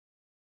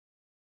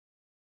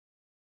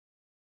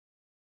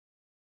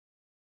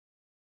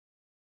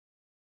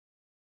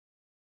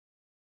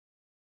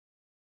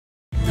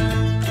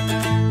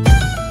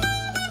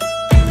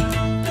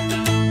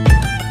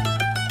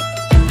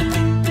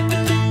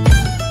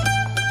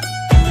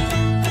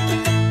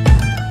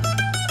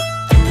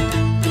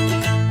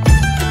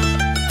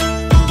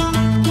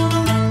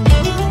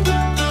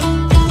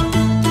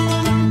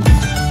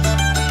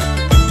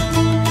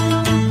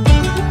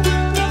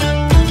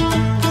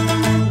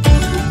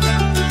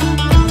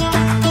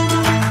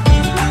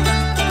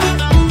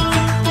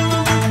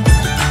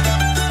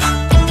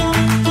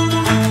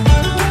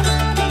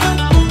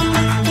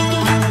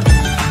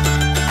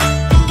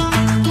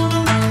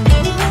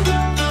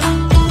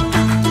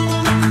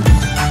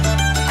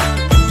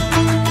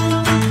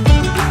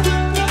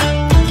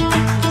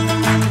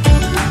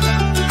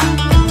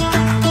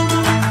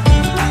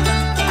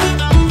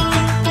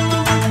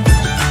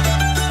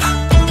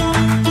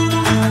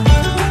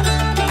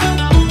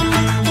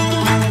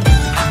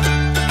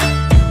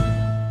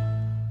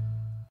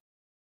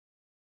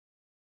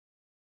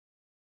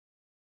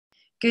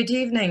Good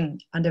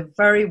evening and a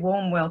very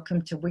warm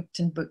welcome to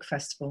Wigton Book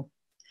Festival.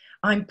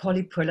 I'm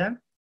Polly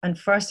Puller, and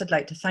first I'd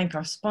like to thank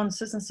our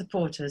sponsors and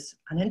supporters,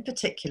 and in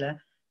particular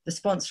the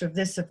sponsor of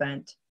this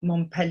event,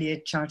 Montpellier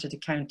Chartered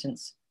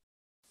Accountants.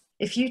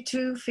 If you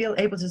too feel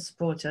able to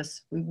support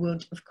us, we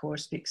would of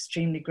course be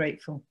extremely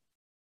grateful.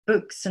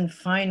 Books and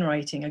fine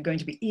writing are going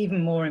to be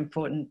even more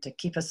important to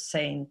keep us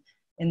sane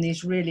in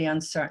these really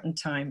uncertain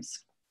times.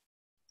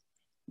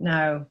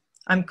 Now,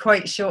 I'm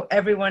quite sure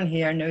everyone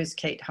here knows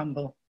Kate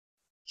Humble.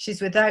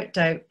 She's without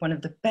doubt one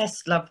of the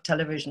best loved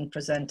television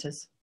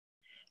presenters.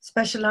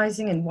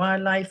 Specialising in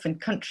wildlife and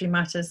country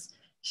matters,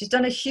 she's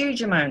done a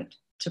huge amount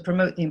to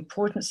promote the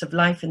importance of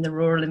life in the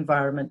rural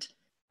environment,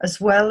 as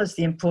well as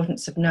the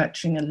importance of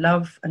nurturing a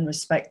love and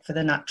respect for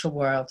the natural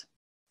world.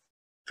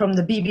 From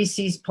the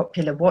BBC's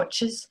Popular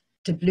Watches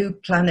to Blue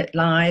Planet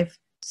Live,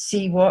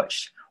 Sea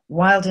Watch,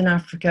 Wild in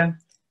Africa,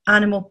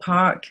 Animal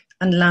Park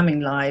and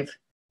Lambing Live,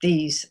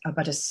 these are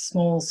but a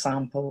small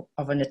sample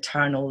of an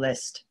eternal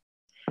list.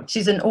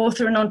 She's an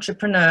author and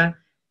entrepreneur,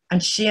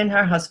 and she and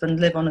her husband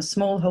live on a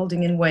small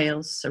holding in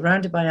Wales,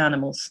 surrounded by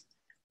animals,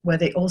 where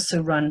they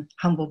also run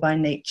Humble by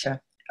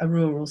Nature, a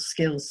rural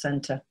skills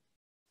centre.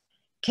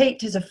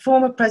 Kate is a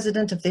former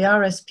president of the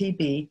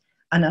RSPB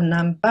and an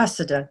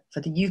ambassador for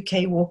the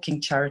UK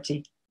walking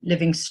charity,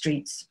 Living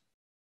Streets.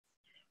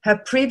 Her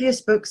previous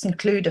books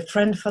include A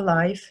Friend for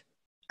Life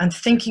and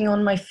Thinking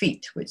on My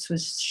Feet, which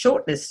was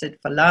shortlisted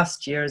for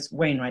last year's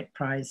Wainwright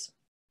Prize.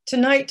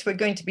 Tonight, we're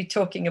going to be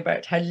talking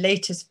about her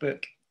latest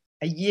book,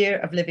 A Year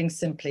of Living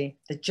Simply,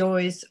 The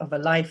Joys of a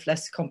Life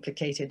Less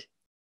Complicated.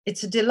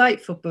 It's a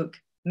delightful book,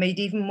 made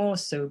even more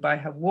so by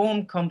her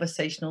warm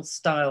conversational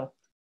style,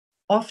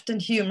 often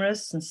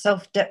humorous and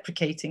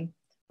self-deprecating,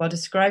 while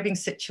describing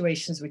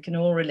situations we can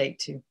all relate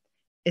to.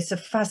 It's a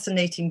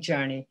fascinating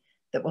journey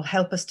that will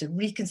help us to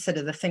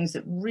reconsider the things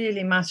that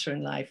really matter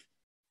in life,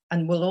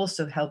 and will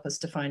also help us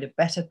to find a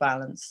better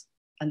balance,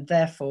 and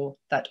therefore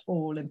that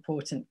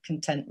all-important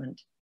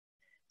contentment.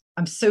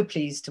 I'm so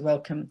pleased to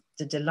welcome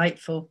the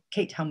delightful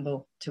Kate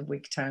Humble to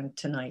Wigtown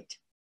tonight.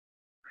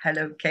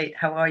 Hello, Kate,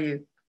 how are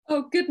you?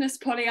 Oh goodness,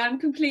 Polly, I'm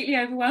completely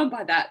overwhelmed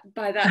by that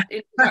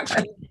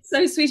introduction.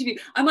 So sweet of you.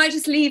 I might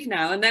just leave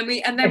now, and then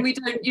we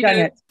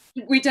don't,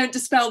 we don't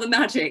dispel the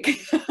magic.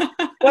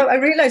 Well, I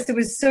realised there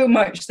was so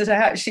much that I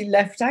actually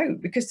left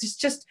out, because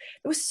there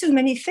was so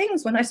many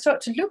things. When I start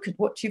to look at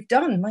what you've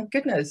done, my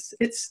goodness,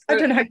 I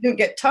don't know how you don't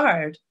get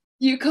tired.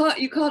 You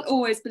can't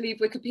always believe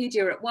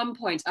Wikipedia. At one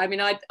point, I mean,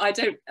 I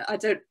don't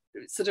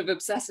sort of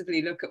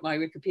obsessively look at my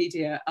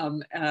Wikipedia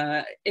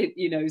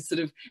sort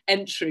of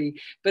entry,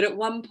 but at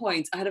one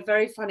point I had a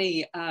very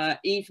funny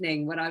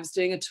evening when I was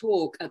doing a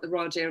talk at the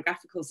Royal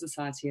Geographical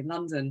Society in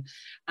London,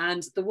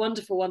 and the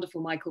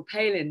wonderful Michael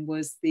Palin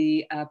was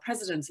the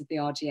president of the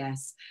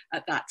RGS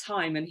at that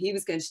time, and he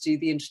was going to do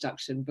the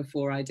introduction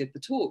before I did the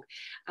talk.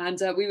 And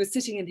we were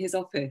sitting in his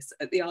office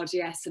at the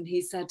RGS, and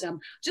he said,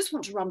 just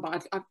want to run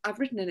by, I've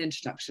written an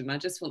introduction, I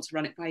just want to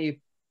run it by you.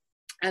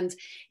 And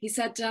he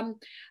said, so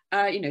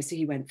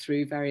he went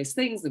through various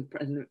things,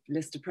 the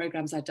list of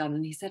programs I'd done,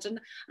 and he said, and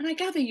I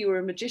gather you were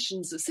a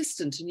magician's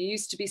assistant and you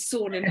used to be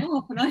sawn in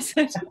half. And I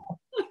said,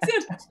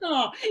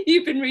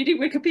 you've been reading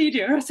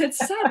Wikipedia. I said,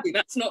 sadly,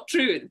 that's not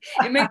true.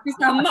 It makes me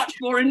sound much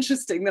more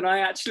interesting than I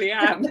actually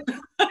am.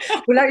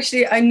 Well,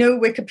 actually, I know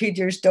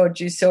Wikipedia is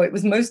dodgy, so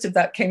most of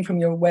that came from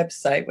your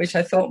website, which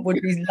I thought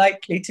would be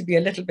likely to be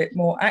a little bit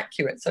more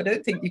accurate. So I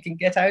don't think you can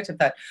get out of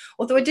that.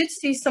 Although I did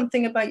see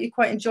something about you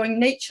quite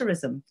enjoying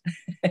naturism.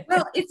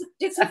 Well,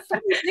 it's a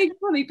funny thing,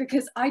 Polly,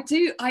 because I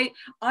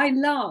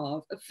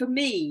love, for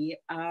me,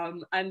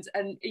 and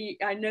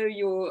I know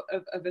you're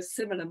of a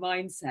similar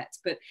mindset,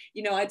 but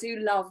I do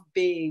love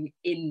being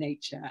in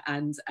nature,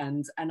 and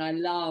I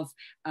love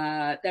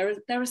there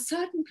are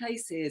certain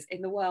places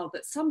in the world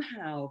that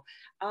somehow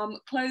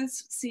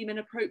clothes seem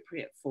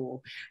inappropriate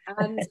for,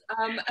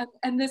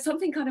 and there's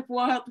something kind of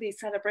wildly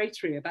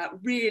celebratory about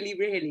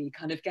really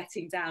kind of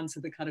getting down to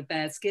the kind of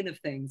bare skin of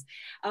things.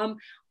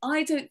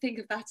 I don't think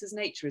of that as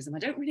naturism. I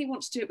don't really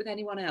want to do it with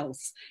anyone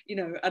else,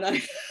 and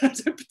I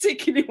don't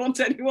particularly want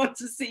anyone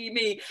to see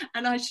me,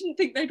 and I shouldn't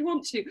think they'd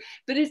want to,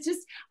 but it's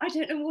just, I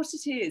don't know what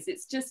it is.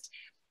 It's just,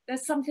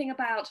 there's something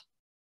about,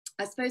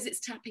 I suppose it's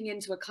tapping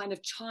into a kind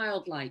of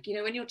childlike,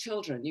 when you're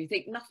children, you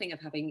think nothing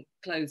of having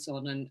clothes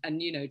on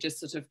and just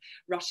sort of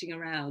rushing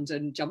around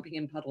and jumping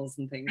in puddles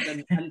and things.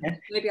 And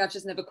maybe I've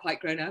just never quite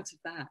grown out of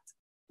that.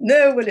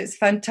 No, well, it's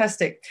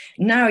fantastic.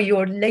 Now,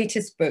 your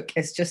latest book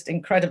is just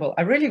incredible.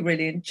 I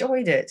really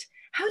enjoyed it.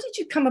 How did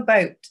you come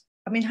about?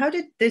 I mean, how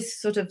did this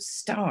sort of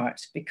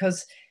start?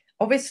 Because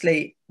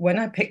obviously, when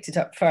I picked it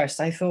up first,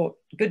 I thought,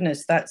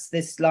 goodness, that's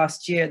this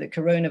last year, the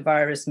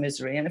coronavirus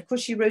misery. And of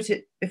course, you wrote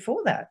it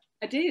before that.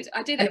 I did.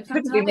 And it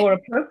couldn't be more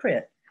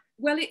appropriate.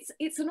 Well,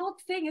 it's an odd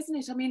thing, isn't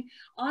it? I mean,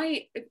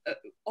 I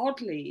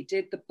oddly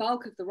did the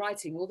bulk of the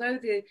writing, although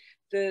the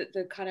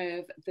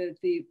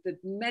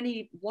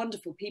many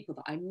wonderful people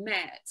that I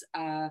met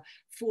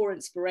for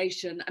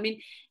inspiration. I mean,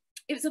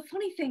 it was a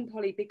funny thing,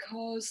 Polly,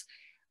 because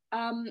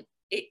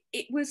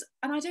it was,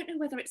 and I don't know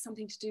whether it's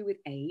something to do with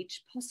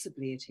age,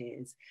 possibly it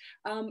is,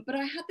 but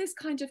I had this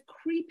kind of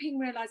creeping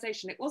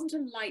realization. It wasn't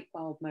a light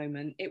bulb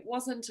moment. It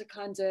wasn't a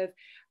kind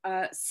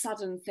of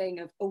sudden thing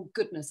of, oh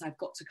goodness, I've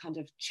got to kind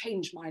of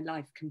change my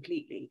life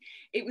completely.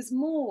 It was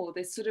more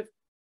this sort of,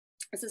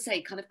 as I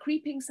say, kind of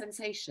creeping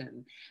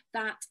sensation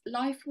that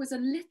life was a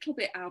little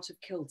bit out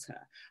of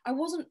kilter. I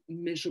wasn't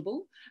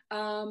miserable.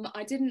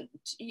 I didn't,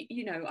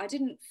 I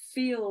didn't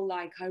feel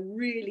like I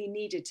really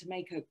needed to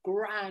make a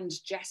grand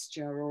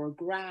gesture or a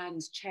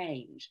grand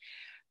change.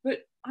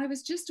 But I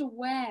was just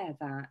aware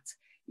that,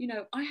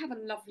 I have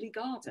a lovely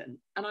garden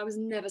and I was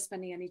never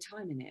spending any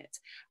time in it.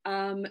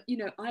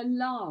 I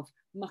love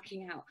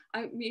mucking out.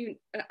 I mean,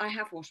 I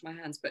have washed my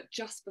hands, but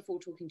just before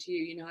talking to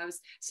you, I was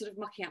sort of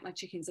mucking out my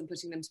chickens and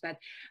putting them to bed.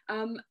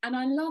 And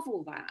I love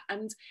all that.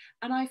 And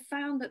I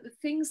found that the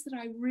things that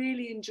I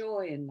really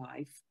enjoy in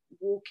life,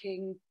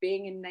 walking,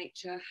 being in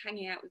nature,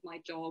 hanging out with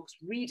my dogs,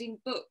 reading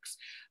books,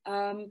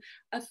 are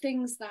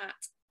things that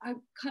I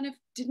kind of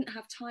didn't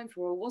have time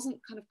for, or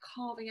wasn't kind of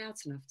carving out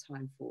enough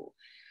time for.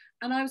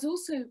 And I was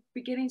also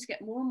beginning to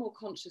get more and more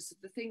conscious of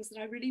the things that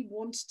I really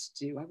wanted to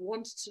do. I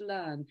wanted to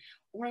learn,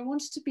 or I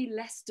wanted to be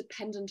less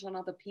dependent on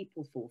other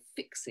people for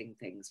fixing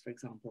things, for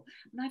example.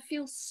 And I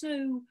feel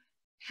so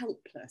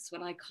helpless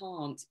when I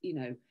can't,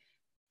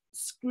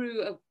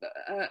 screw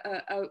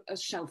a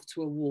shelf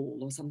to a wall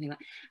or something like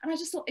that. And I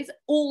just thought, it's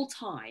all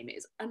time.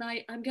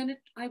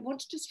 I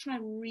want to just try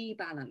and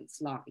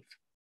rebalance life.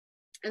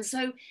 And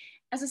so,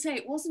 as I say,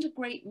 it wasn't a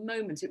great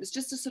moment. It was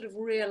just a sort of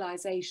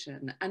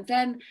realization. And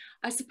then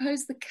I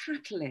suppose the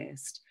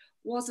catalyst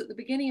was at the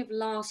beginning of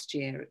last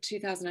year,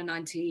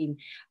 2019,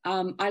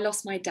 I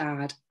lost my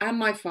dad and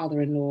my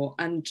father-in-law,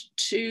 and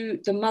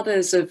the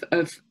mothers of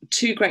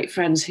two great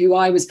friends who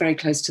I was very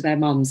close to their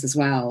mums as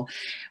well,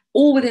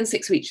 all within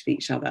 6 weeks of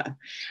each other.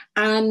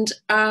 And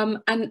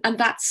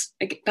that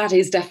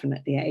is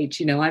definitely the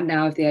age. I'm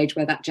now of the age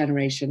where that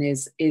generation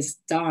is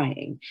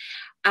dying.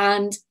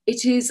 And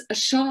it is a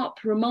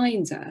sharp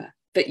reminder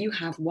that you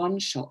have one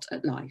shot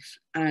at life.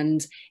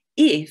 And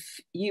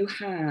if you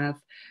have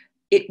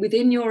it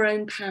within your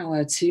own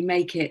power to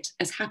make it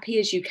as happy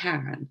as you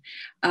can,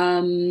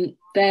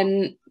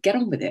 then get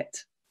on with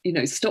it.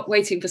 Stop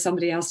waiting for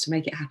somebody else to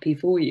make it happy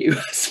for you,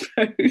 I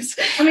suppose.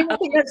 I mean, I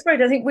think that's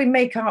right. I think we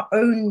make our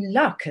own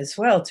luck as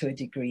well to a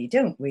degree,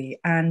 don't we?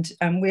 And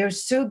we're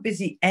so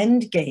busy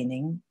end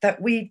gaining that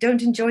we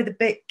don't enjoy the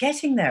bit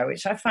getting there,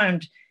 which I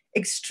found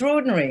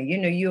extraordinary.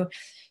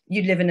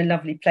 You live in a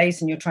lovely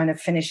place and you're trying to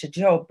finish a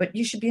job, but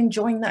you should be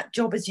enjoying that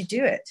job as you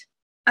do it.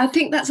 I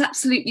think that's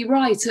absolutely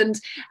right.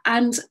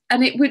 And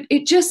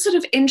it just sort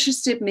of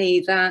interested me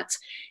that,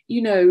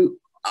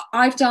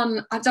 I've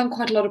done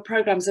quite a lot of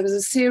programs. There was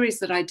a series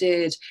that I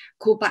did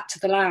called Back to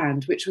the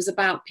Land, which was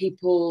about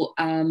people,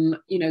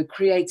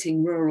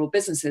 creating rural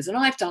businesses. And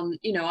I've done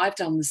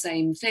the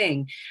same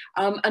thing.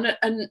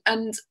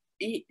 And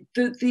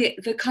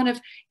the kind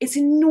of, it's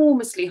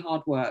enormously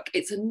hard work.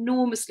 It's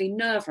enormously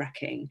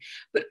nerve-wracking.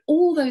 But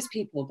all those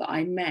people that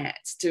I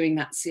met doing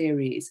that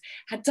series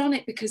had done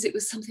it because it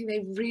was something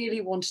they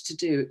really wanted to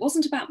do. It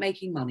wasn't about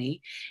making money.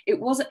 It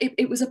was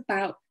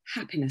about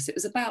happiness. It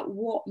was about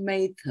what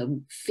made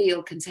them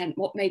feel content,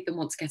 what made them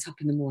want to get up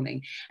in the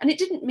morning. And it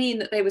didn't mean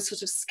that they were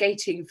sort of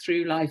skating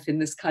through life in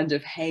this kind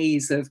of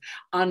haze of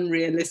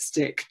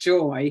unrealistic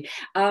joy.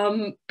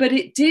 But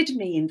it did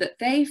mean that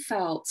they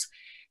felt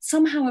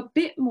somehow a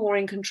bit more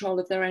in control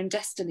of their own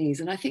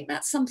destinies. And I think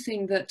that's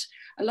something that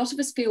a lot of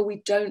us feel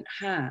we don't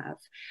have.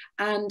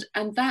 And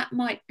that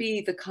might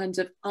be the kind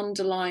of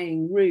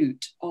underlying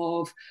root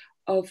of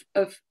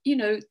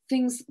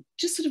things,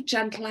 just sort of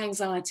gentle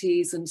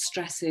anxieties and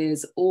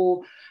stresses,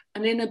 or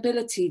an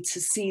inability to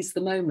seize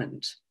the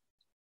moment.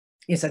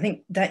 Yes, I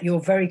think that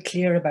you're very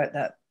clear about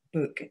that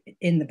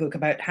in the book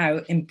about how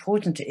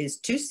important it is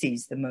to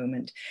seize the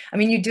moment. I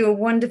mean, you do a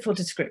wonderful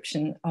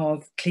description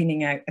of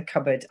cleaning out a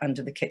cupboard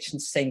under the kitchen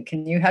sink,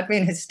 and you had me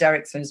in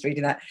hysterics when I was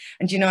reading that.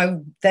 And I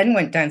then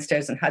went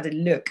downstairs and had a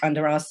look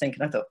under our sink,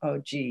 and I thought, oh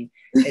gee,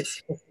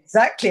 it's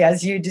exactly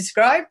as you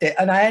described it.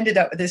 And I ended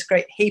up with this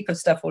great heap of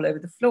stuff all over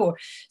the floor.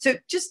 So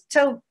just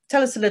tell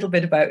us a little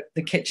bit about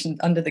the kitchen,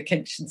 under the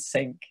kitchen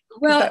sink.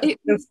 Well, it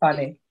was so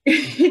funny.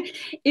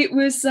 It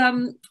was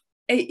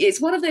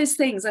it's one of those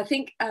things. I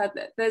think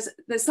there's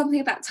something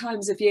about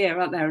times of year,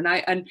 aren't there?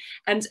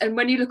 And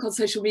when you look on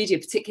social media,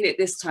 particularly at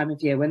this time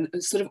of year, when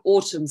sort of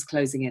autumn's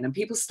closing in and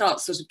people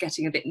start sort of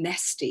getting a bit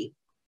nesty.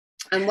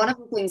 And one of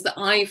the things that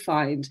I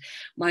find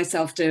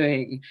myself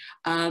doing,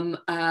 and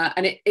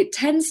it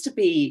tends to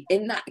be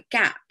in that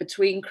gap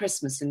between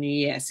Christmas and New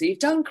Year. So you've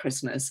done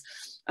Christmas,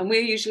 and we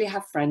usually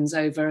have friends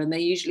over, and they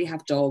usually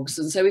have dogs.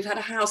 And so we've had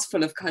a house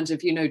full of kind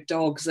of,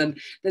 dogs, and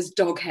there's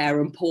dog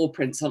hair and paw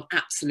prints on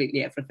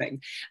absolutely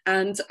everything.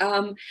 And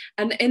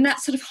in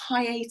that sort of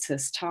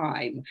hiatus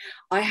time,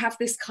 I have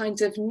this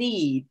kind of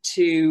need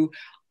to,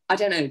 I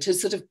don't know, to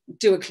sort of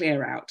do a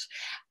clear out.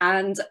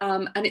 And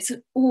it's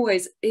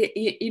always,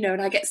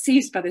 and I get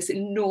seized by this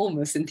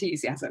enormous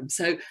enthusiasm.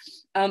 So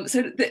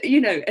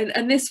you know,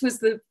 and this was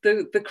the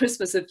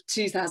Christmas of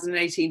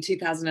 2018,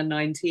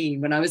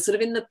 2019, when I was sort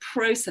of in the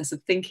process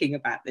of thinking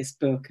about this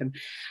book,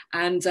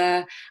 and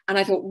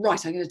I thought,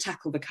 right, I'm going to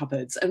tackle the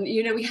cupboards. And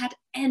you know, we had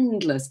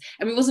endless,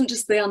 I mean, it wasn't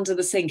just the under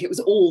the sink, it was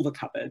all the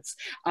cupboards,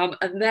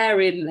 and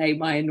therein lay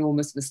my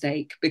enormous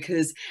mistake,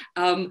 because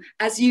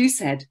as you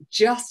said,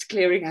 just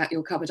clearing out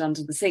your cupboard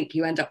under the sink,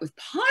 you end up with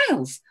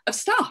piles of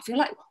stuff. You're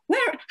like,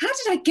 how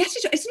did I get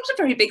it? It's not a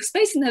very big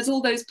space, and there's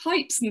all those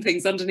pipes and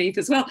things underneath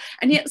as well.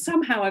 And yet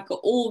somehow I've got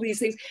all these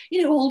things,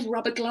 you know, old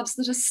rubber gloves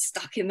that are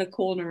stuck in the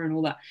corner and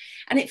all that.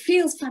 And it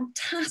feels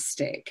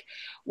fantastic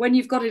when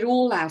you've got it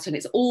all out and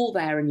it's all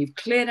there, and you've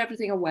cleared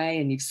everything away,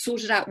 and you've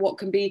sorted out what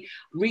can be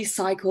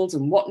recycled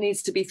and what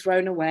needs to be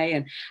thrown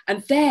away.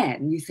 And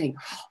then you think,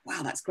 oh,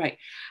 wow, that's great.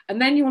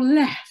 And then you're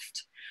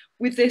left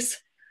with this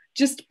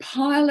just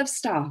pile of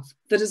stuff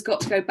that has got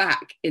to go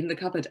back in the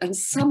cupboard. And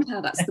somehow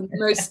that's the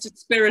most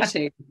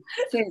dispiriting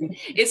thing.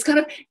 It's kind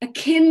of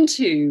akin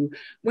to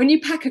when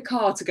you pack a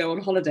car to go on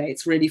holiday,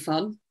 it's really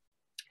fun.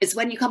 It's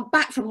when you come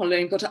back from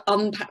holiday and you've got to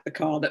unpack the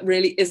car that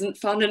really isn't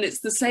fun. And it's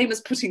the same as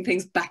putting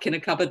things back in a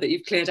cupboard that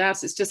you've cleared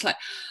out. It's just like,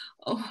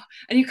 oh,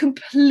 and you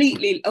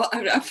completely,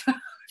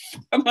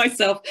 for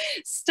myself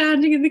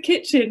standing in the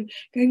kitchen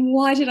going,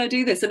 why did I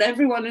do this? And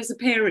everyone is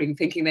appearing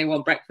thinking they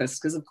want breakfast,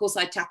 because of course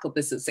I tackled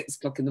this at 6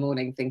 o'clock in the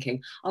morning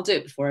thinking I'll do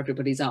it before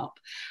everybody's up.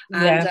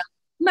 And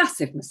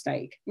massive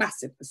mistake.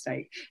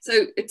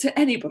 So to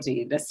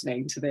anybody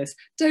listening to this,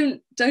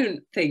 don't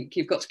think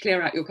you've got to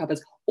clear out your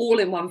cupboards all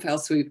in one fell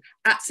swoop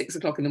at 6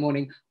 o'clock in the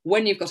morning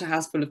when you've got a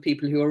house full of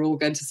people who are all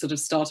going to sort of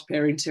start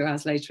appearing 2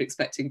 hours later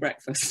expecting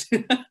breakfast.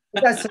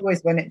 That's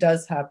always when it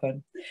does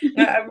happen.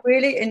 Now, I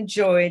really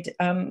enjoyed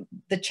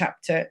the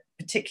chapter,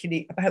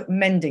 particularly about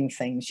mending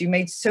things. You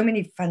made so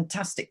many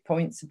fantastic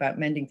points about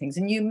mending things,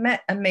 and you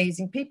met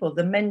amazing people,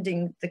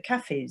 the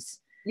cafes.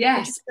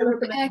 Yes, the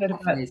repair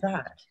cafes.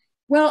 About that.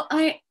 Well,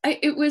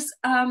 it was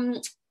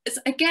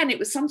again, it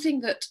was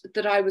something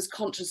that I was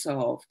conscious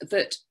of,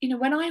 that, you know,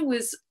 when I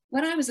was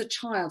a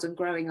child and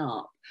growing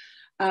up,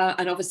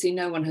 and obviously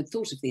no one had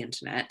thought of the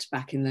internet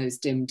back in those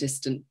dim,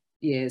 distant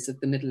years of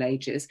the Middle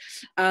Ages.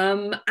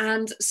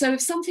 And so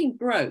if something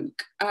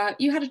broke,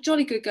 you had a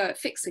jolly good go at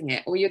fixing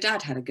it, or your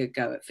dad had a good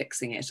go at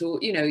fixing it, or,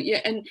 you know,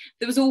 and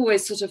there was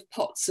always sort of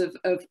pots of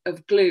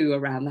glue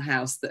around the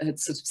house that had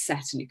sort of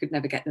set and you could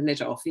never get the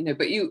lid off, you know,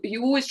 but you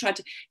always tried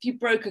to, if you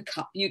broke a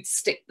cup, you'd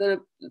stick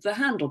the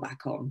handle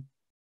back on.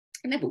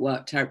 It never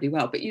worked terribly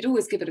well, but you'd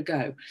always give it a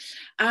go.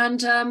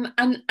 And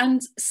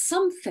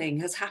something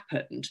has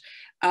happened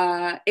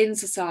in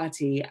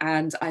society,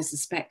 and I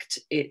suspect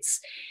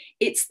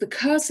it's the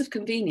curse of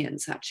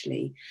convenience,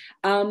 actually,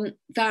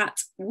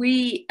 that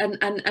we, and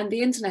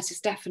the internet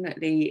is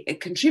definitely, it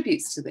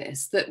contributes to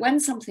this, that when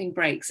something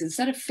breaks,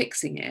 instead of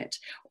fixing it,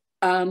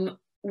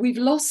 we've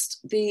lost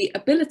the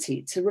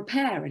ability to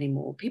repair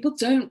anymore. People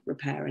don't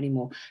repair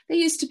anymore. There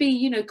used to be,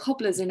 you know,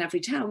 cobblers in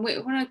every town.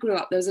 When I grew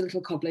up, there was a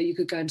little cobbler. You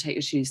could go and take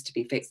your shoes to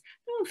be fixed.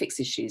 No one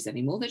fixes shoes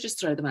anymore. They just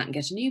throw them out and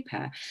get a new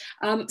pair.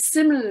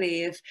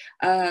 Similarly, if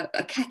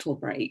a kettle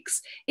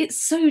breaks,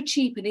 it's so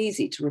cheap and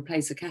easy to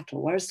replace a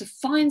kettle, whereas to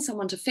find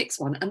someone to fix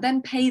one and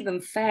then pay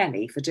them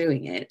fairly for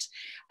doing it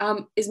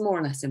is more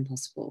or less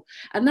impossible.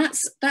 And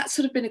that's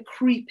sort of been a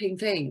creeping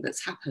thing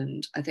that's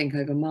happened, I think,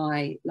 over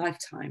my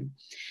lifetime.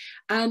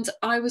 And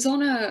I was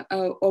on a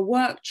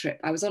work trip.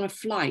 I was on a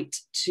flight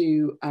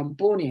to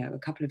Borneo a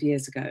couple of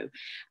years ago,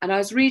 and I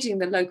was reading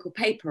the local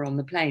paper on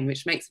the plane,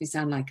 which makes me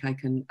sound like I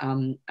can,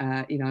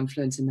 you know, I'm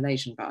fluent in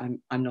Malaysian, but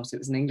I'm not. It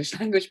was an English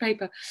language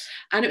paper,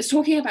 and it was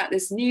talking about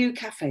this new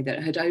cafe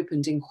that had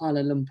opened in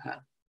Kuala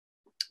Lumpur,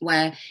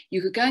 where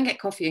you could go and get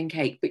coffee and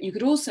cake, but you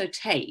could also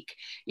take,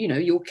 you know,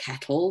 your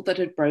kettle that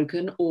had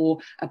broken or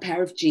a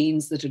pair of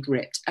jeans that had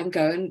ripped and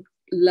go and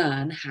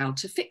learn how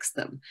to fix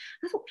them.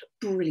 I thought,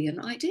 what a brilliant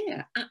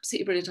idea,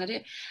 absolutely brilliant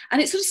idea.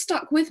 And it sort of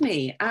stuck with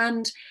me.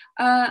 And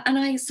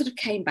I sort of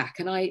came back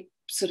and I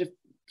sort of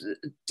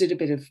did a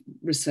bit of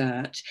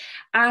research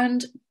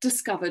and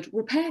discovered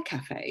repair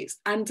cafes,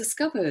 and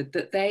discovered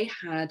that they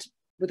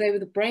were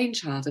the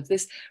brainchild of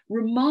this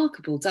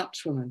remarkable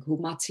Dutch woman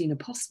called Martina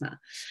Posma,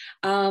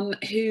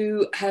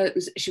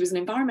 she was an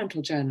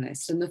environmental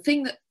journalist. And the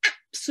thing that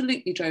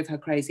absolutely drove her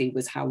crazy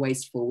was how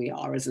wasteful we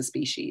are as a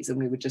species, and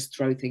we would just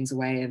throw things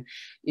away, and,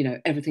 you know,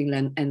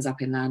 everything ends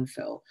up in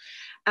landfill.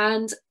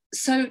 And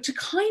so to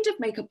kind of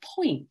make a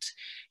point,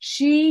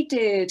 she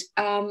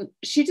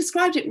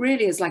described it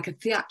really as like a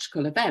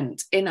theatrical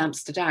event in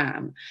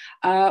Amsterdam,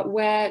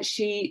 where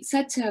she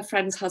said to her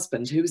friend's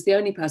husband, who was the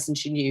only person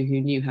she knew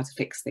who knew how to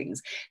fix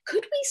things,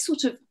 could we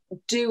sort of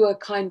do a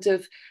kind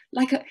of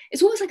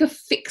it's almost like a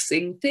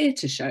fixing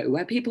theatre show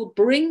where people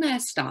bring their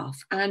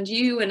stuff, and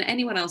you and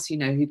anyone else you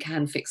know who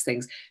can fix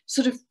things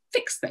sort of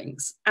fix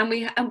things,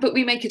 but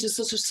we make it a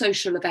sort of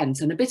social event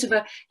and a bit of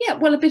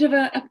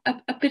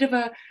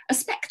a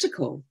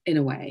spectacle in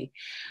a way.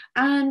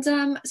 And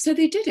so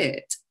they did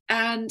it,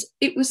 and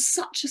it was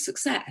such a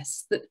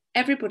success that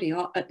everybody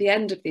at the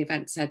end of the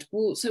event said,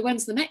 well, so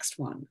when's the next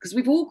one? Because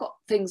we've all got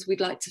things we'd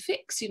like to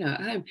fix, you know,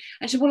 at home.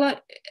 And she said, well,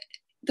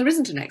 there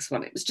isn't a next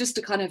one. It was just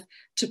to kind of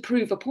to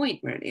prove a point,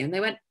 really. And they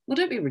went, well,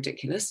 don't be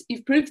ridiculous.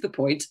 You've proved the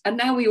point, and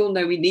now we all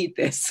know we need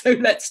this, so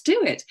let's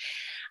do it.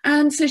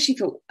 And so she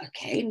thought,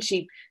 okay, and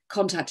she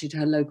contacted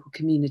her local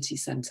community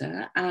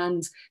centre,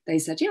 and they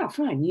said, yeah,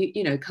 fine,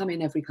 you know, come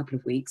in every couple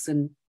of weeks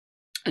and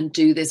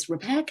do this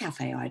repair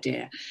cafe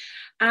idea.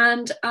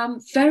 And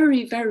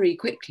very, very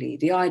quickly,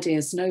 the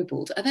idea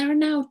snowballed. And there are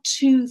now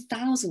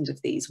 2,000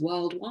 of these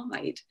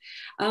worldwide.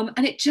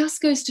 And it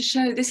just goes to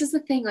show, this is the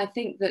thing, I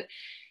think, that,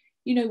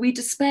 you know, we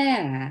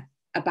despair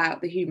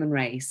about the human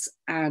race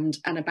and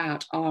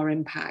about our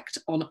impact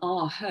on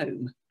our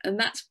home. And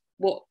that's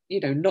what, you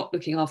know, not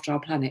looking after our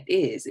planet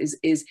is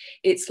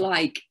it's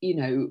like, you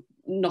know,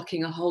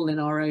 knocking a hole in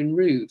our own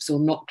roofs or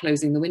not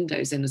closing the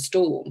windows in a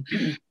storm.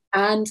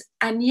 And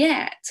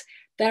yet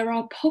there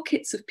are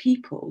pockets of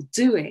people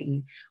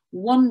doing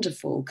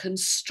wonderful,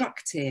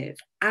 constructive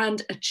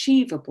and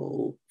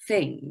achievable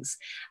things.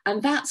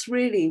 And that's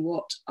really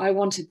what I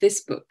wanted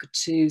this book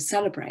to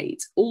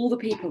celebrate. All the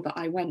people that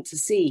I went to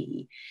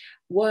see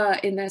were,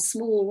 in their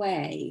small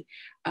way,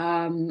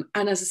 and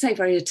as I say,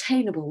 very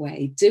attainable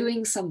way,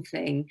 doing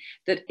something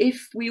that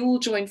if we all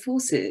joined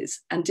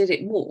forces and did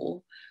it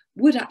more,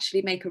 would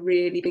actually make a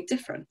really big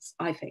difference,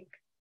 I think.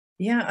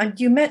 Yeah, and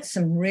you met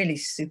some really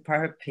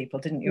superb people,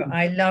 didn't you?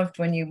 I loved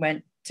when you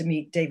went to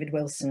meet David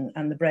Wilson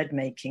and the bread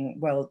making.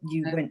 Well,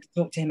 you went to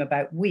talk to him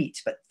about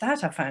wheat, but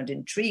that I found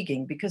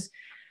intriguing because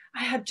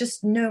I had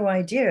just no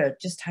idea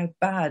just how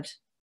bad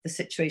the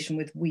situation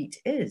with wheat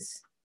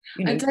is.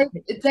 You know, and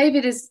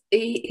David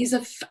he's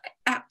a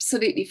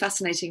absolutely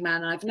fascinating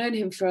man. I've known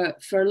him for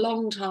a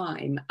long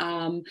time.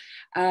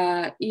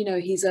 You know,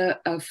 he's a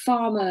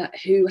farmer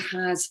who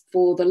has,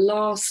 for the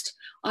last,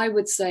 I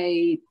would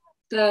say,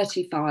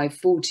 35,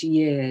 40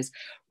 years,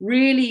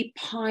 really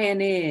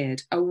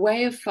pioneered a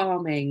way of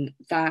farming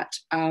that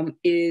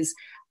is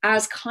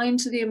as kind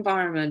to the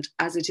environment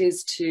as it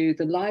is to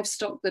the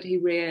livestock that he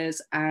rears,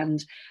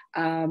 and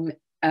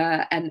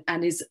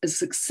is as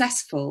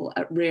successful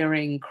at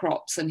rearing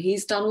crops. And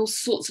he's done all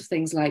sorts of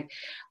things like,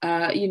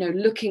 you know,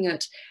 looking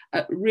at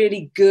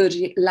really good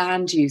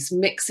land use,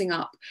 mixing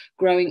up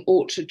growing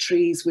orchard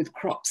trees with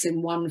crops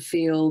in one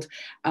field.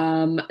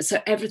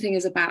 So everything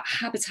is about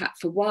habitat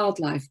for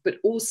wildlife, but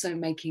also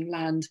making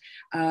land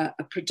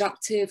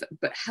productive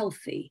but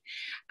healthy.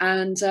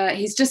 And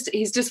he's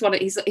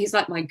he's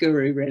like my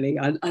guru, really.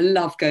 I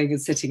love going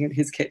and sitting in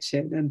his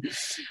kitchen,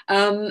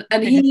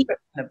 and he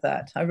of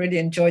that. I really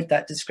enjoyed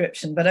that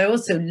description, but I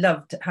also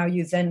loved how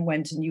you then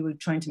went and you were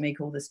trying to make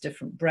all this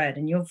different bread,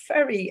 and you're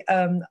very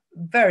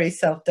very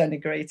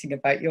self-denigrating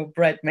about your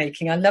bread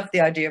making. I love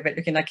the idea of it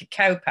looking like a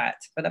cow pat,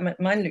 but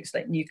mine looks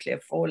like nuclear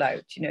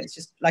fallout, you know, it's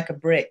just like a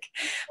brick.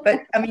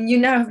 But I mean, you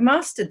now have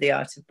mastered the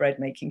art of bread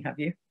making, have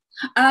you?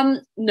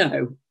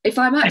 No, if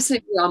I'm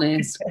absolutely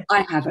honest,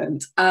 I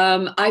haven't.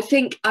 I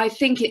think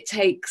it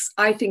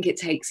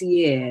takes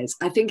years.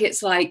 I think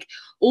it's like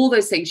all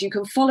those things. You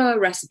can follow a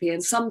recipe,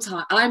 and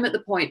sometimes I'm at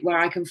the point where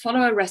I can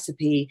follow a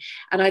recipe,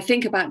 and I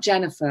think about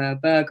Jennifer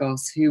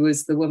Burgos, who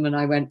was the woman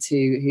I went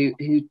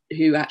to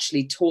who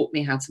actually taught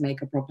me how to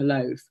make a proper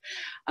loaf.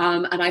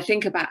 And I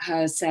think about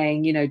her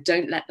saying, you know,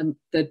 don't let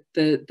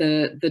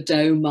the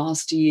dough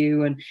master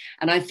you. And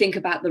I think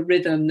about the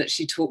rhythm that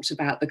she talked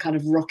about, the kind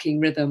of rocking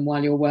rhythm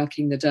while you're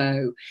working the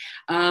dough.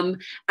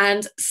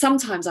 And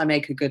sometimes I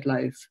make a good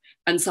loaf,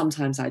 and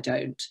sometimes I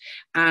don't.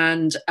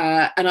 And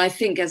I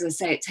think, as I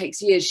say, it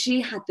takes years.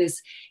 She had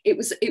this. It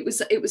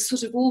was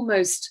sort of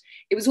almost.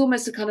 It was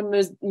almost a kind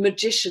of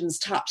magician's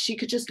touch. She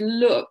could just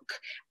look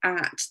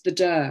at the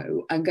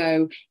dough and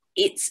go,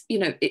 it's, you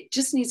know, it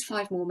just needs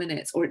 5 more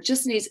minutes, or it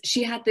just needs.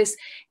 She had this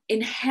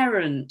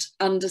inherent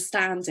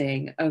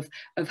understanding of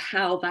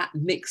how that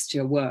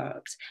mixture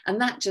worked, and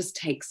that just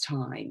takes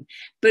time.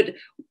 But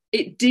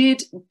it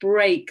did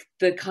break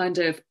the kind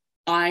of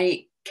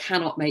I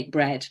cannot make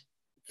bread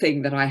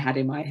thing that I had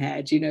in my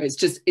head. You know,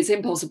 it's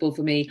impossible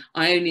for me.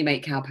 I only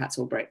make cow pats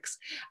or bricks.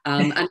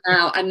 And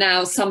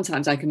now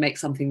sometimes I can make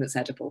something that's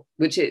edible,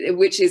 which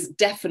is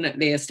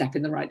definitely a step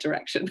in the right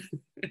direction.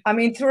 I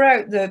mean,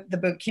 throughout the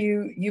book,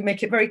 you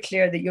make it very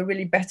clear that you're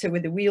really better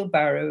with a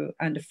wheelbarrow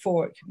and a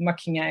fork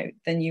mucking out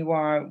than you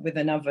are with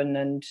an oven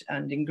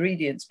and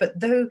ingredients. But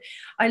though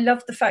I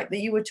love the fact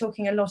that you were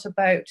talking a lot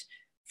about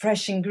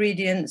fresh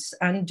ingredients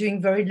and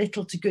doing very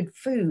little to good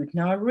food.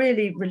 Now, I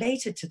really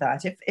related to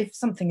that. If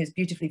something is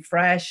beautifully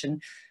fresh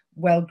and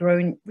well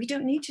grown, we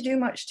don't need to do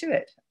much to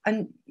it.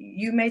 And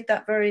you made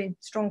that very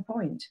strong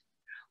point.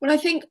 Well, I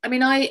think, I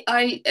mean,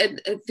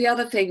 the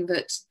other thing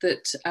that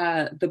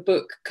the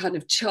book kind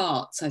of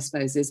charts, I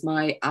suppose, is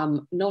my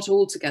not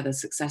altogether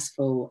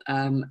successful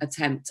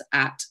attempt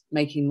at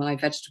making my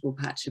vegetable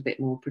patch a bit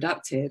more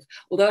productive.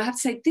 Although I have to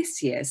say,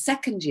 this year,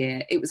 second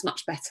year, it was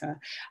much better.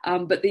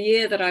 But the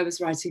year that I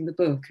was writing the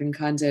book and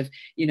kind of,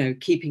 you know,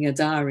 keeping a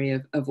diary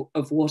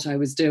of what I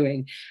was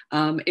doing,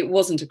 it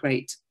wasn't a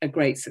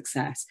great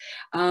success.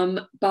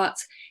 But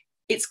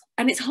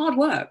it's hard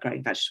work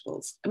growing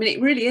vegetables. I mean,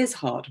 it really is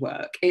hard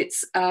work.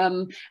 It's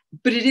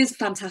but it is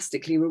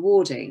fantastically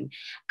rewarding.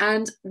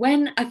 And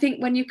when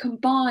you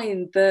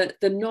combine the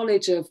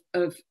knowledge of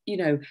you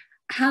know,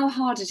 how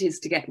hard it is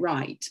to get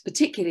right,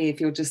 particularly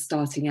if you're just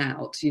starting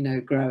out, you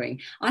know,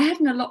 growing. I had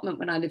an allotment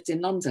when I lived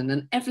in London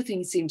and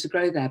everything seemed to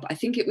grow there, but I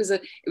think it was a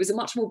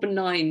much more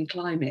benign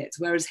climate.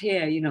 Whereas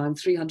here, you know, I'm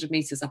 300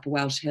 meters up a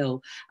Welsh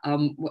hill,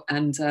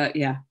 and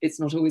yeah, it's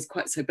not always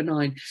quite so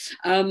benign.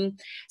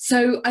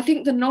 So I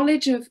think the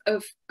knowledge of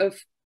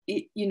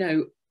you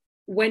know,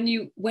 when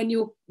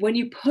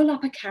you pull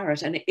up a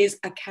carrot and it is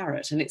a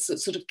carrot and it's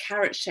sort of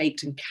carrot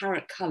shaped and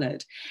carrot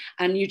coloured,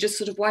 and you just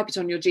sort of wipe it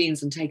on your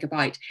jeans and take a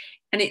bite,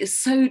 and it is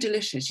so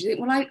delicious, you think,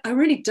 well, I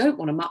really don't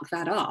want to muck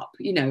that up,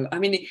 you know. I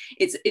mean,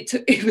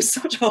 it was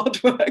such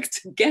hard work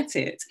to get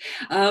it,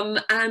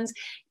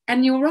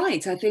 and you're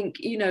right. I think,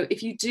 you know,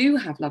 if you do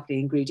have lovely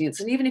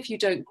ingredients, and even if you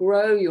don't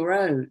grow your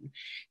own,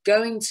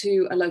 going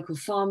to a local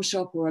farm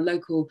shop or a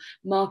local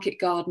market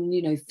garden,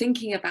 you know,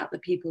 thinking about the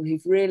people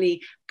who've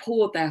really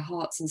poured their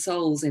hearts and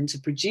souls into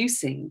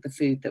producing the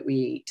food that we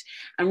eat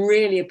and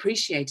really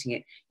appreciating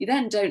it, you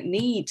then don't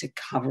need to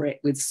cover it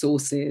with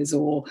sauces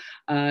or,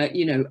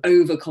 you know,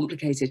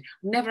 overcomplicated.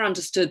 Never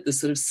understood the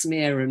sort of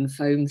smear and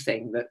foam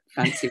thing that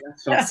fancy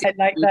restaurants. I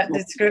like that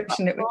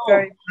description. It was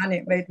very funny.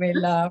 It made me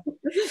laugh.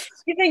 Do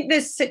you think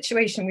this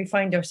situation we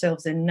find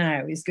ourselves in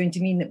now is going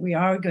to mean that we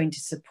are going to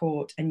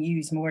support and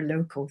use more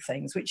local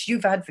things, which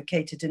you've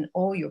advocated in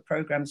all your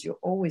programs? You're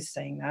always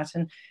saying that,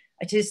 and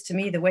it is, to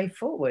me, the way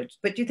forward.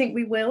 But do you think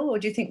we will, or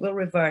do you think we'll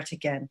revert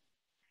again?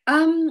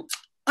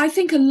 I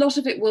think a lot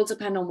of it will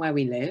depend on where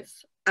we live,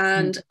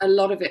 and a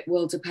lot of it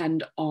will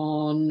depend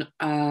on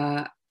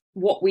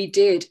what we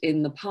did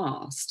in the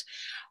past.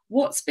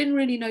 What's been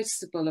really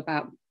noticeable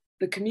about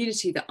the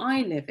community that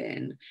I live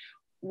in,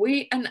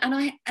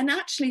 and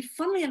actually,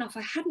 funnily enough,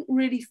 I hadn't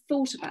really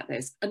thought about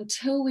this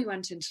until we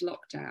went into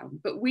lockdown.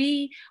 But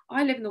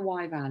I live in the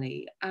Wye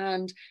Valley,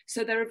 and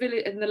so there are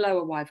in the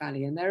lower Wye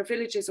Valley, and there are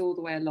villages all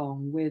the way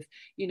along with,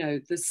 you know,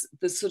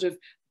 the sort of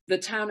the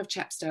town of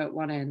Chepstow at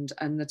one end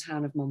and the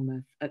town of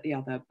Monmouth at the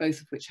other, both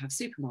of which have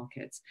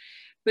supermarkets.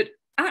 But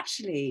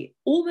actually,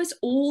 almost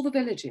all the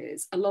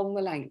villages along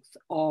the length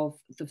of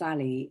the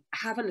valley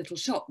have a little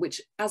shop,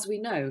 which, as we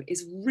know,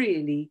 is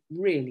really,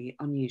 really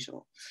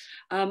unusual.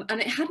 And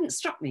it hadn't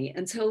struck me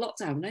until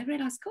lockdown, and I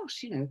realised,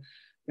 gosh, you know,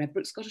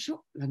 Redbrook's got a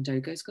shop,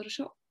 Landogo's got a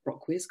shop,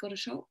 Brockwy's got a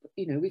shop.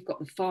 You know, we've got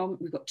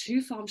we've got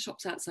 2 farm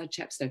shops outside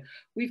Chepstow.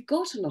 We've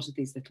got a lot of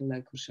these little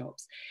local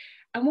shops.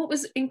 And what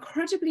was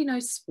incredibly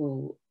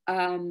noticeable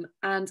and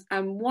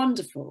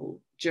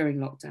wonderful during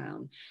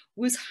lockdown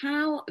was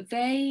how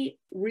they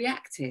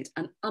reacted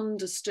and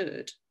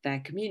understood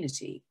their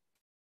community.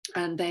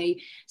 And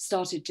they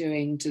started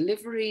doing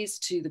deliveries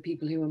to the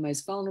people who were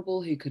most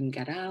vulnerable, who couldn't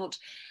get out.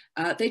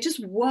 They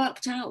just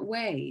worked out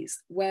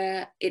ways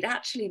where it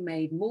actually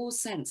made more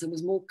sense and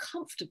was more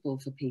comfortable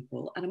for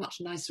people and a much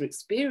nicer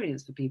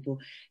experience for people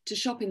to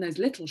shop in those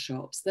little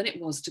shops than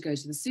it was to go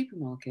to the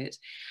supermarket.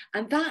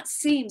 And that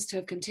seems to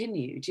have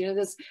continued. You know,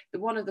 there's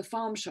one of the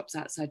farm shops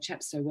outside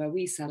Chepstow where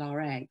we sell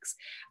our eggs,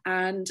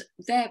 and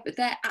they're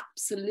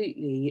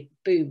absolutely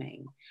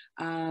booming.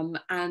 And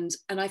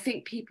I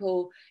think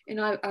people, you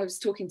know, I was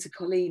talking to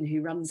Colleen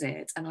who runs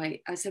it, and I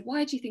said,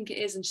 why do you think it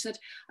is? And she said,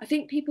 I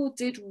think people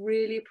did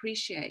really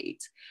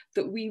appreciate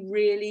that we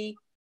really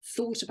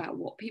thought about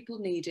what people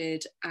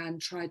needed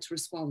and tried to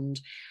respond.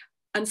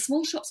 And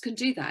small shops can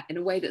do that in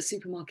a way that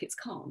supermarkets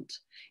can't.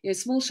 You know,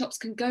 small shops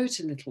can go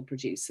to little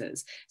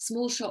producers.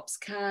 Small shops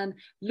can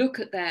look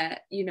at their,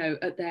 you know,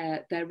 at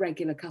their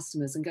regular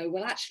customers and go,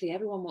 well, actually,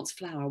 everyone wants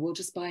flour. We'll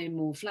just buy in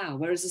more flour.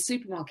 Whereas a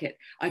supermarket,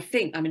 I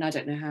mean, I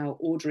don't know how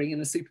ordering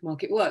in a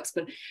supermarket works,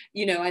 but,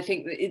 you know, I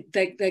think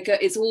that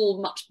it's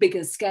all much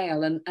bigger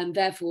scale and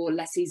therefore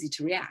less easy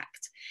to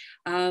react.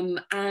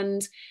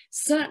 And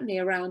certainly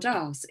around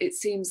us, it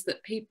seems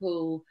that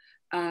people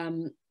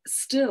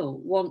still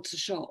want to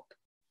shop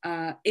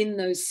in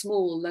those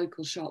small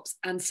local shops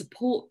and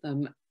support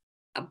them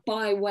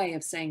by way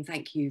of saying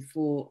thank you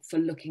for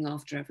looking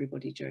after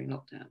everybody during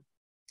lockdown.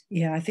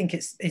 Yeah, I think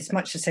it's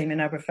much the same in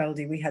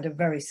Aberfeldy. We had a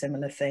very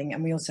similar thing,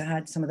 and we also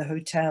had some of the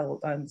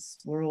hotels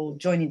were all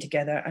joining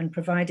together and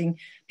providing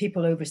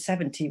people over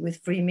 70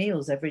 with free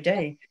meals every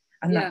day,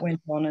 and that went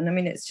on. And I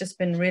mean, it's just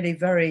been really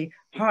very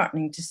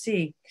heartening to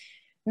see.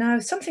 Now,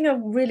 something I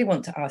really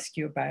want to ask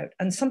you about,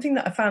 and something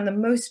that I found the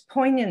most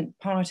poignant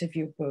part of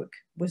your book,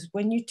 was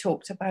when you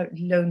talked about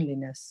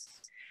loneliness.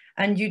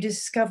 And you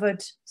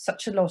discovered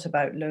such a lot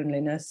about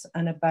loneliness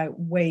and about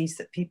ways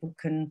that people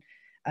can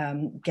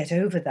get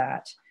over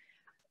that.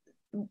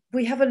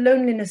 We have a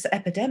loneliness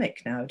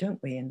epidemic now, don't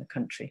we, in the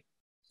country?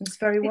 It's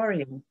very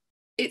worrying.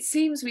 It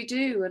seems we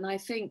do. And I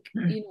think,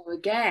 you know,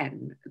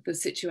 again, the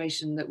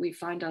situation that we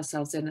find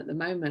ourselves in at the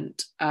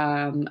moment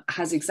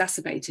has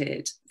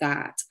exacerbated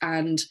that.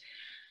 And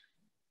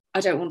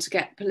I don't want to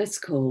get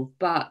political,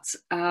 but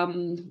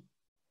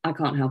I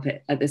can't help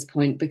it at this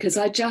point, because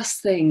I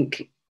just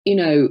think, you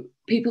know,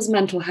 people's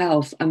mental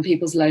health and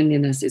people's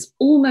loneliness is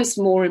almost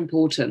more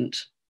important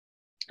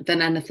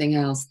than anything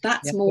else.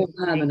 That's Yep. more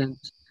permanent,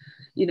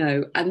 you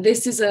know. And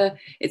this is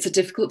it's a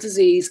difficult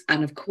disease,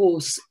 and of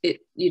course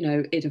it, you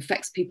know, it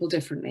affects people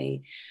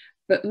differently,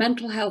 but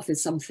mental health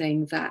is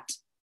something that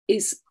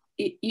is,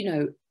 you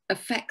know,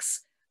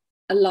 affects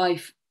a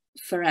life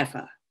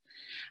forever.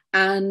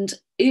 And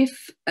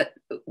if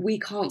we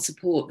can't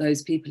support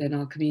those people in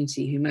our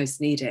community who most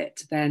need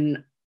it,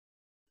 then,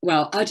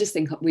 well, I just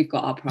think we've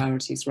got our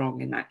priorities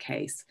wrong in that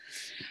case.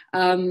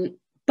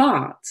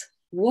 But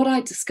what I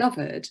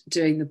discovered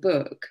doing the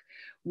book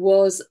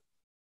was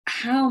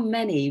how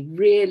many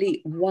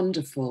really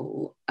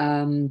wonderful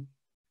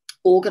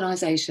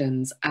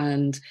organizations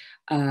and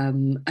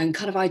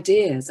kind of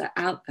ideas are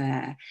out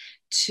there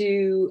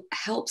to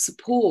help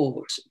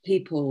support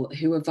people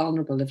who are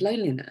vulnerable of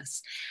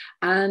loneliness.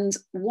 And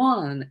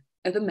one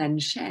are the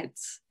men's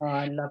sheds. Oh,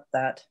 I love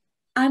that.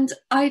 And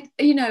I'd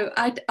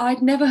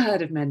never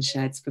heard of men's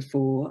sheds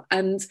before,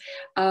 and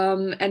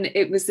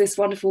it was this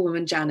wonderful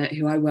woman, Janet,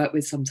 who I work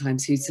with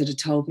sometimes, who sort of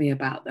told me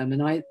about them,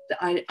 and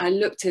I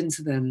looked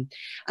into them,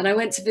 and I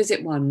went to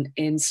visit one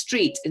in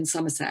Street in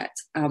Somerset,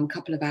 a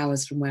couple of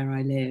hours from where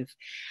I live,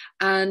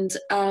 and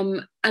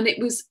it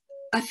was,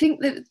 I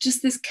think, that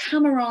just this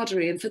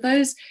camaraderie. And for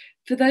those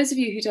of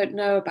you who don't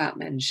know about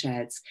men's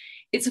sheds,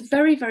 it's a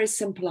very, very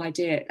simple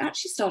idea. It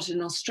actually started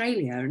in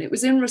Australia, and it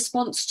was in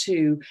response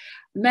to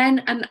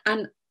men,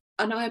 and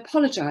I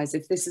apologise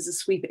if this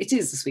is it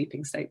is a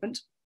sweeping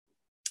statement,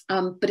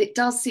 but it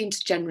does seem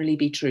to generally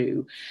be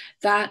true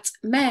that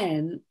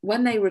men,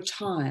 when they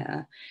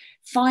retire,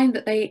 find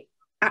that they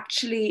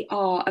actually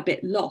are a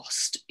bit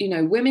lost. You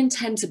know, women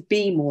tend to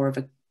be more of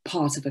a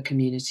part of a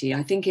community.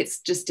 I think it's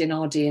just in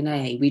our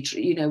DNA.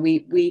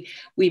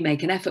 We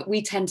make an effort.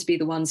 We tend to be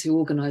the ones who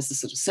organise the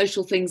sort of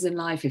social things in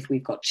life. If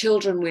we've got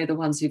children, we're the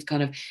ones who've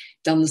kind of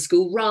done the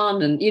school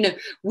run, and you know,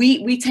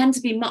 we tend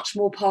to be much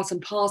more part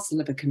and parcel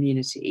of a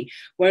community,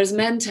 whereas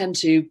men tend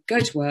to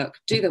go to work,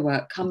 do their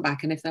work, come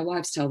back, and if their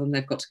wives tell them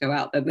they've got to go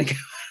out, then they go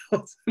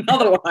out.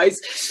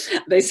 Otherwise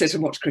they sit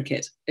and watch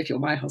cricket, if you're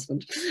my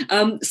husband.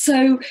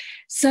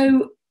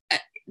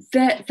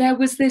 There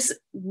was this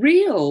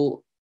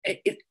real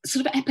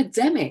sort of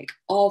epidemic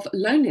of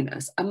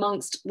loneliness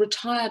amongst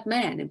retired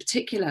men in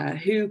particular,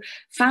 who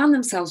found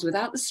themselves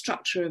without the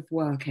structure of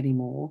work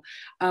anymore,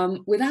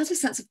 without a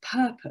sense of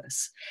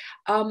purpose,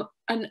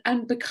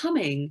 and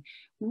becoming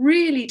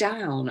really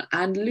down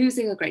and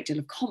losing a great deal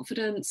of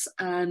confidence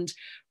and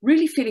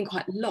really feeling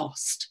quite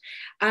lost.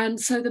 And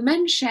so the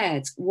Men's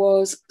Sheds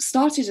was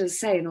started, as I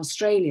say, in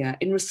Australia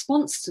in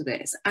response to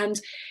this. And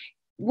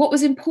what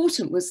was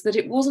important was that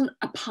it wasn't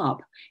a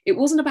pub. It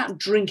wasn't about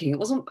drinking. It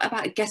wasn't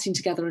about getting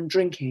together and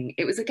drinking.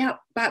 It was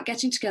about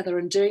getting together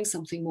and doing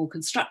something more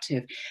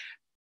constructive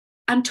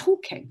and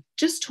talking,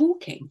 just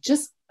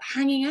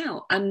hanging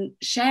out and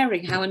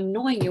sharing how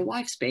annoying your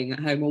wife's being at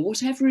home or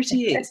whatever it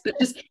is, but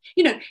just,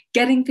 you know,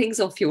 getting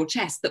things off your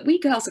chest that we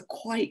girls are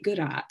quite good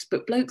at,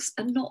 but blokes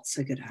are not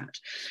so good at.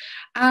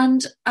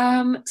 And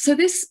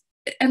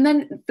and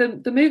then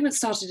the movement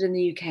started in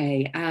the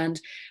UK, and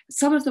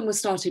some of them were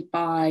started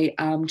by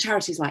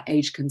charities like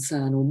Age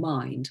Concern or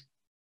Mind,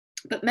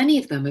 but many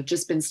of them have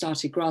just been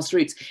started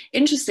grassroots.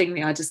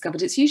 Interestingly, I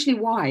discovered it's usually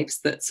wives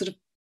that sort of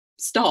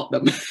start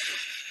them.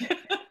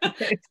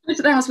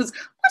 To their husbands,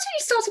 why don't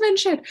you start a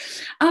men's shed?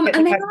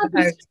 And they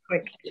are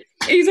quick.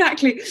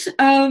 Exactly.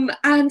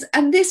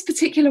 And this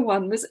particular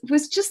one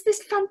was just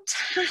this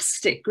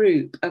fantastic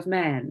group of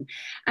men.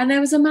 And there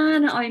was a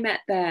man I met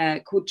there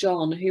called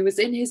John, who was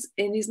in his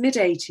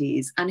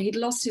mid-80s, and he'd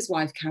lost his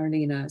wife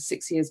Carolina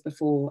 6 years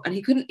before, and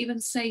he couldn't even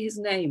say his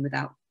name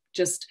without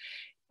just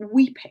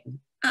weeping.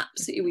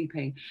 Absolutely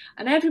weeping.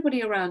 And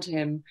everybody around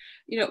him,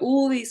 you know,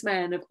 all these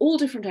men of all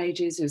different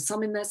ages, there was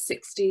some in their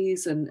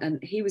 60s, and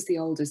he was the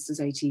oldest, as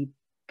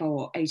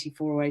 84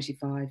 or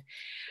 85.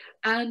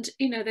 And,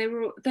 you know, they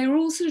were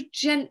all sort of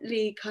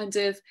gently kind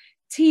of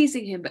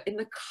teasing him, but in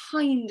the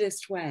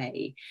kindest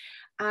way.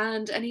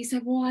 And he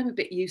said, well, I'm a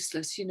bit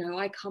useless, you know,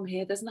 I come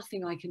here, there's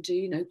nothing I can do,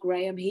 you know,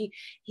 Graham, he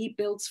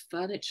builds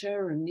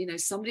furniture, and, you know,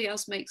 somebody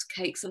else makes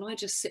cakes, and I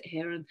just sit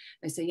here. And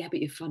they say, yeah, but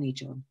you're funny,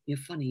 John, you're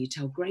funny, you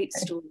tell great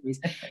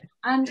stories.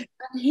 And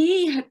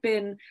he had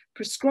been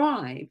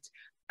prescribed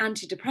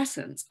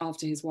antidepressants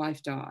after his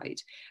wife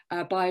died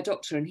by a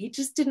doctor, and he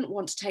just didn't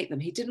want to take them.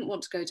 He didn't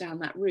want to go down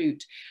that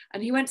route.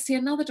 And he went to see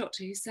another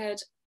doctor who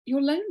said,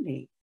 you're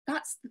lonely.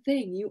 That's the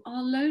thing, you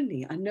are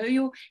lonely. I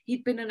know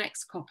he'd been an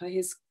ex-copper,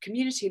 his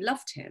community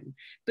loved him,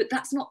 but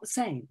that's not the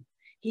same.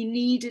 He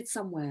needed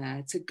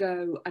somewhere to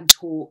go and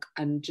talk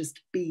and just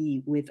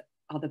be with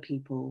other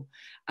people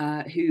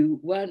who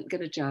weren't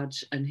going to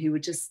judge, and who were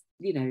just,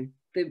 you know,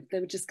 they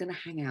were just going to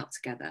hang out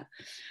together.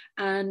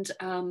 And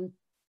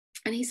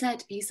he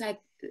said,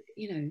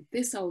 you know,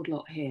 this old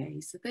lot here,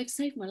 he said, they've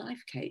saved my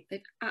life, Kate.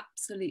 They've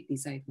absolutely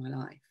saved my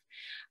life.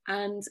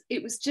 And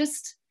it was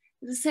just,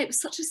 as I say, it was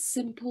such a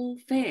simple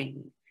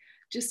thing,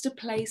 just a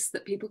place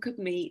that people could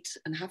meet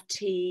and have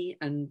tea,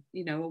 and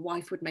you know, a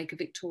wife would make a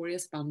Victoria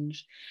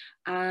sponge,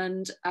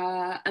 and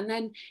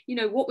then, you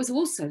know, what was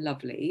also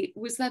lovely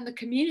was then the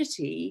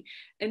community.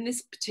 In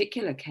this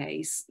particular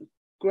case,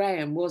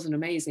 Graham wasn't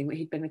amazing.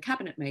 He'd been a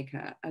cabinet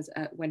maker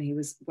when he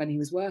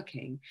was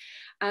working,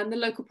 and the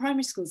local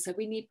primary school said,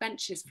 we need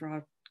benches for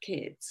our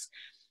kids,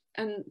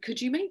 and could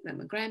you make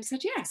them? And Graham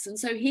said yes. And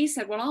so he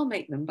said, well, I'll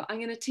make them, but I'm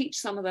going to teach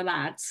some of the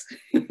lads,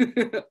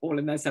 all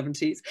in their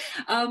 70s,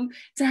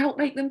 to help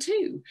make them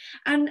too.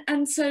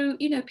 And so,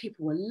 you know,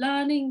 people were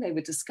learning, they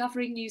were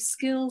discovering new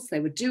skills,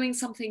 they were doing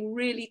something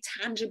really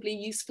tangibly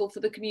useful for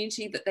the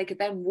community that they could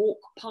then walk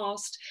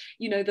past,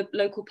 you know, the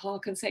local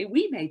park and say,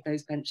 we made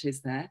those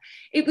benches there.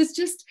 It was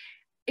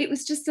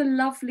just a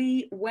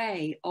lovely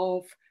way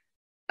of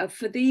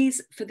for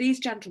these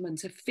gentlemen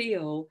to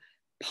feel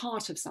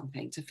part of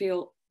something, to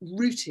feel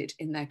rooted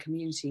in their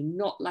community,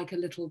 not like a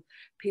little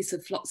piece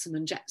of flotsam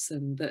and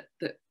jetsam that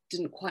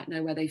didn't quite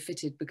know where they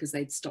fitted because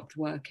they'd stopped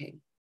working.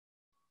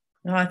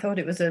 No, I thought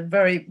it was a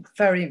very,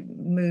 very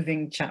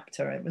moving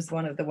chapter. It was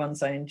one of the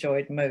ones I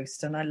enjoyed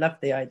most, and I love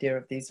the idea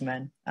of these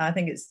men. I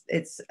think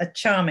it's a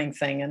charming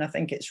thing, and I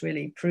think it's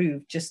really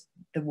proved just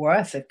the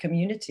worth of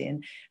community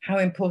and how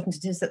important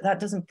it is that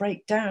doesn't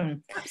break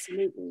down.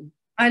 Absolutely.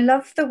 I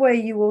love the way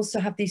you also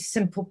have these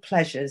simple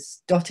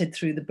pleasures dotted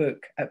through the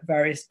book at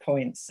various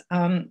points.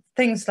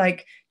 Things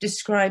like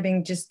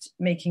describing just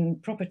making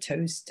proper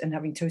toast and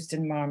having toast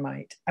in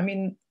Marmite. I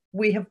mean,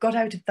 we have got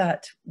out of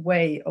that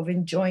way of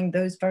enjoying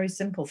those very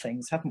simple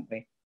things, haven't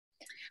we?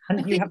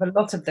 And you have a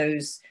lot of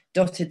those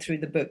dotted through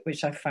the book,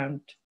 which I found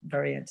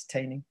very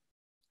entertaining.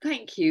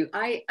 Thank you.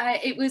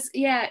 It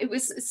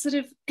was sort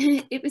of,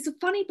 it was a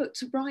funny book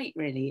to write,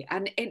 really.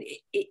 And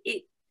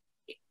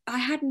I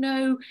had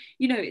no,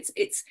 you know,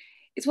 it's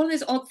one of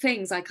those odd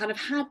things. I kind of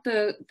had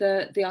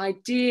the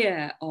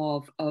idea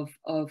of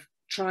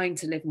trying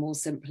to live more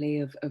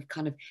simply, of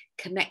kind of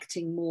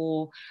connecting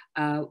more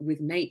with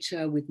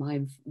nature, with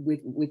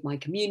my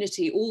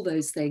community, all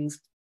those things,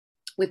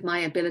 with my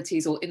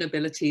abilities or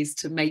inabilities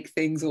to make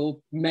things or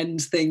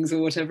mend things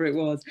or whatever it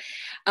was.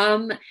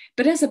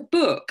 But as a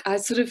book, I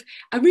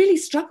really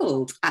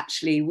struggled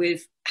actually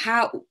with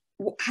how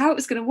it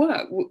was going to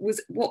work.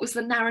 What was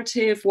the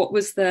narrative? What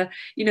was the,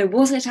 you know,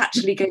 was it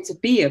actually going to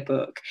be a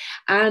book?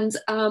 And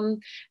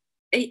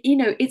you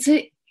know,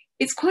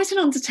 it's quite an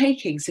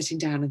undertaking sitting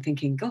down and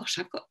thinking, gosh,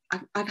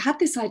 I've had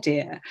this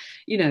idea,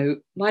 you know,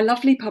 my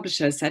lovely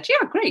publisher said,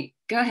 yeah, great,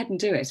 go ahead and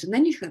do it. And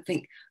then you think,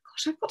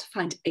 gosh, I've got to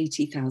find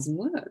 80,000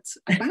 words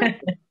about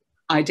this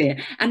idea,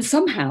 and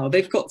somehow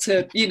they've got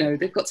to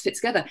fit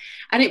together.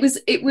 And it was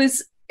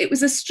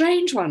a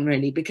strange one,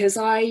 really, because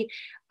I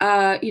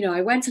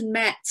went and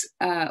met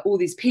all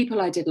these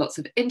people. I did lots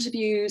of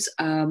interviews.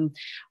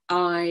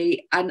 I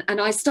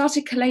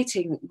started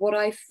collating what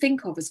I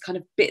think of as kind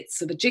of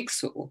bits of a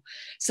jigsaw.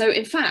 So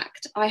in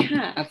fact, I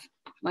have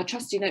my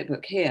trusty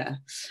notebook here,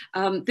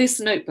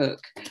 this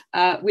notebook,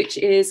 which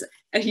is,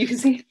 you can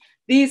see,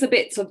 these are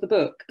bits of the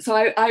book. So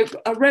I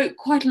wrote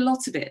quite a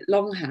lot of it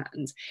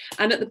longhand.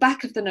 And at the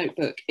back of the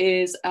notebook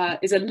is a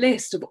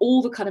list of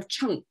all the kind of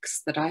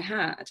chunks that I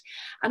had.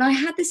 And I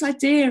had this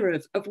idea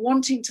of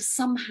wanting to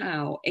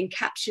somehow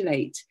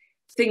encapsulate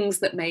things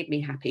that made me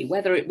happy,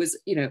 whether it was,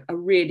 you know, a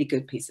really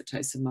good piece of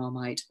toast and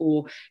Marmite,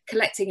 or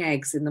collecting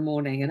eggs in the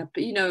morning. And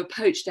a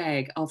poached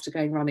egg after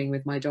going running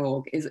with my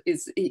dog is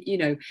you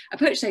know, a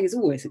poached egg is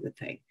always a good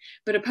thing,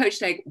 but a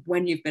poached egg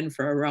when you've been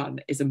for a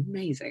run is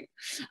amazing.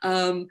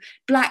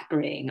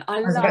 Blackberrying, I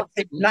love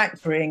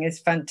blackberrying is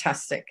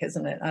fantastic,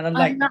 isn't it? And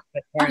I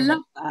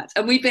love that.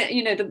 And we've been,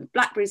 you know, the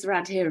blackberries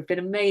around here have been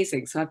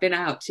amazing. So I've been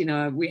out, you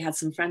know, we had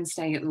some friends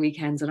staying at the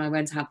weekends, and I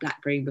went out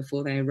blackberrying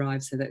before they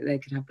arrived so that they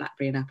could have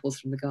blackberry and apples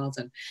from the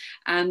garden.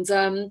 And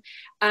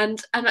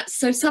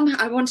so somehow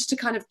I wanted to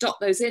kind of dot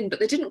those in, but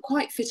they didn't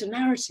quite fit a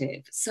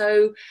narrative.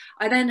 So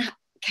I then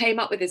came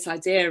up with this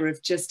idea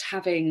of just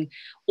having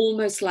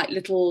almost like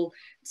little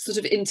sort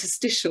of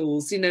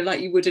interstitials, you know, like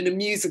you would in a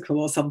musical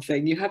or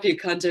something. You have your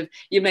kind of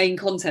your main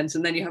content,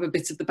 and then you have a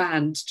bit of the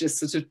band just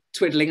sort of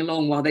twiddling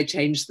along while they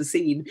change the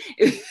scene.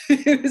 I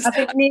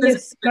think Nina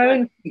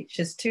Simone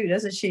features too,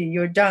 doesn't she?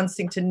 You're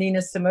dancing to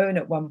Nina Simone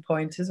at one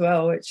point as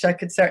well, which I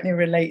could certainly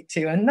relate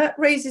to, and that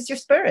raises your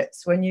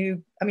spirits when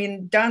you, I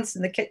mean, dance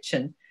in the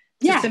kitchen.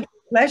 It's a simple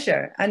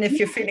pleasure, and if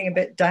you're feeling a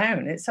bit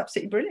down, it's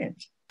absolutely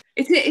brilliant.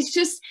 It's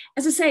just,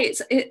 as I say,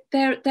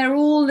 they're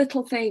all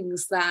little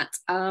things that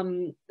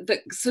that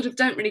sort of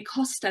don't really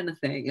cost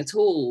anything at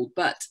all,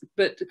 but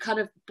kind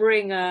of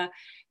bring an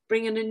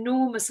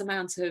enormous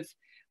amount of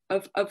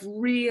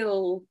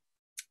real,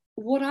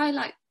 what I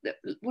like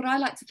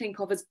to think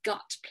of as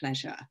gut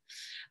pleasure.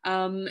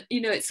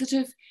 You know, it's sort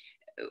of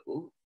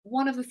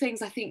one of the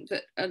things I think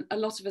that a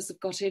lot of us have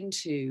got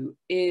into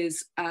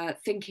is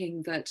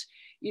thinking that,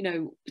 you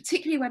know,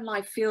 particularly when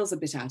life feels a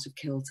bit out of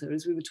kilter,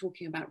 as we were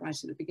talking about right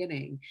at the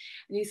beginning,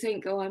 and you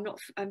think, oh,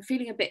 I'm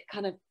feeling a bit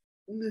kind of,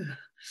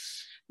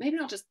 maybe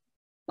I'll just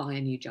buy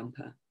a new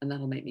jumper and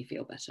that'll make me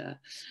feel better.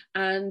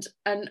 And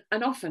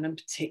often, and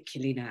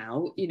particularly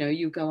now, you know,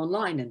 you go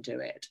online and do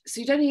it. So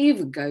you don't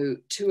even go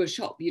to a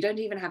shop. You don't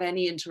even have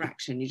any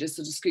interaction. You just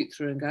sort of scoot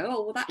through and go,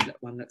 oh, well, that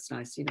one looks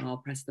nice. You know, I'll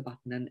press the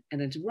button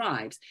and it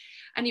arrives.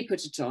 And you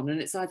put it on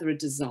and it's either a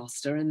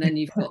disaster, and then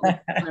you've got the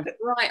kind of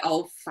right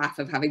old faff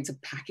of having to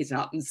pack it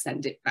up and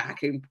send it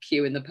back and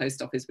queue in the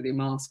post office with your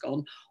mask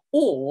on.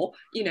 Or,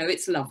 you know,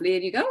 it's lovely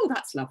and you go, oh,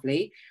 that's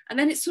lovely. And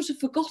then it's sort of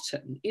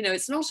forgotten. You know,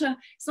 it's not a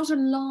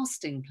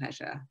lasting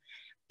pleasure,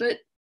 but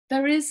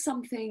there is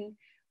something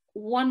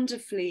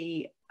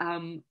wonderfully,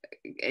 you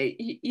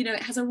know,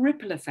 it has a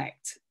ripple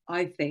effect,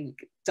 I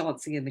think,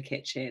 dancing in the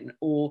kitchen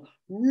or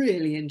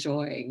really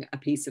enjoying a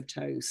piece of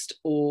toast,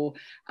 or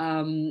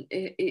I'm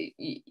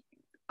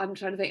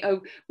trying to think,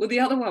 oh, well,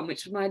 the other one,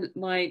 which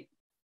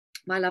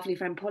my lovely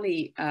friend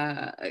Polly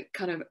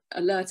kind of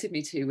alerted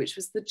me to, which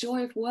was the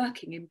joy of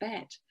working in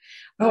bed.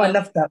 Oh, I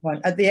love that one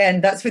at the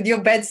end. That's with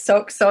your bed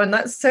socks on.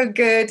 That's so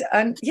good.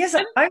 And yes,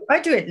 I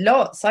do it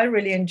lots. I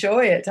really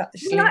enjoy it,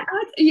 actually. Well,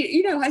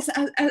 you know,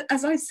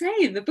 as I say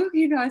in the book,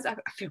 you know, I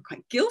feel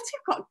quite guilty.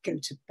 I've got to go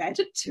to bed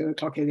at 2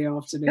 o'clock in the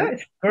afternoon. No,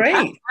 it's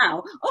great.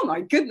 Wow. Oh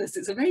my goodness,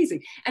 it's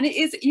amazing. And it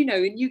is, you know,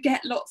 and you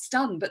get lots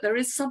done, but there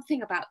is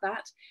something about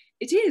that.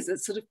 It is a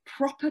sort of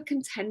proper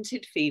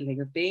contented feeling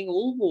of being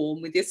all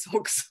warm with your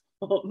socks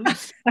on.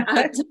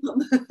 And,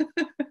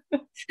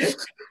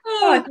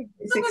 I think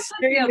it's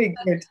extremely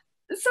good.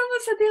 Someone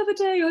said the other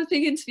day, I was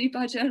being interviewed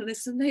by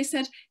journalists, and they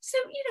said, so,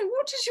 you know,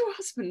 what does your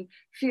husband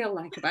feel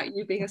like about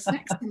you being a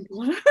sex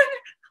symbol? And I went,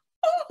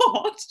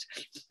 what?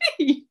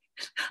 Me?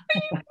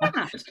 Are you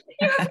mad?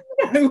 You have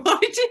no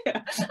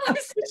idea. I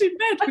sit in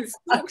bed with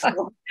socks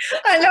on.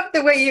 I love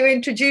the way you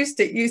introduced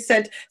it. You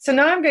said, so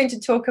now I'm going to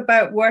talk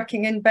about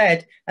working in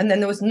bed. And then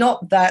there was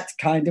not that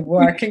kind of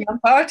working. I'm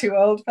far too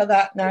old for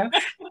that now.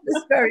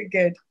 It's very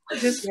good.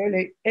 Just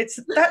really, it's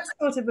that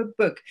sort of a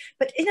book.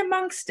 But in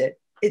amongst it,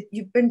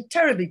 you've been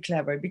terribly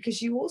clever, because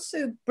you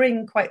also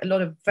bring quite a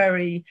lot of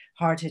very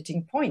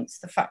hard-hitting points.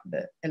 The fact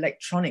that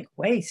electronic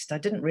waste, I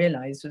didn't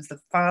realize, was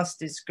the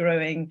fastest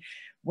growing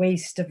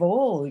waste of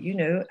all, you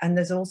know, and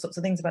there's all sorts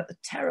of things about the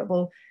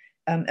terrible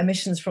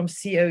emissions from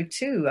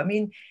CO2. I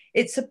mean,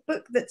 it's a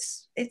book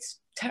it's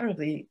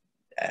terribly,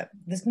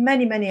 there's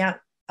many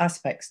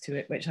aspects to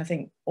it, which I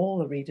think all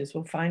the readers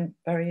will find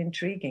very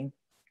intriguing.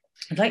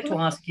 I'd like to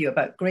ask you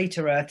about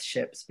Greater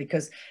Earthships,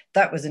 because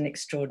that was an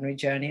extraordinary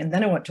journey. And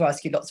then I want to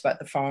ask you lots about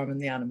the farm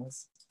and the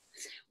animals.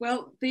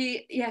 Well,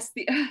 the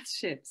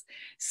Earthships.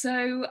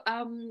 So,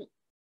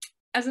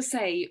 as I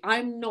say,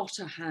 I'm not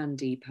a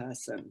handy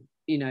person.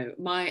 You know,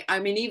 I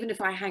mean, even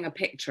if I hang a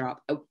picture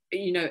up,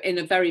 you know, in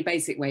a very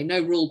basic way,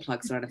 no rule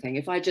plugs or anything,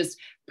 if I just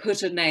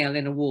put a nail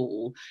in a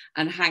wall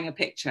and hang a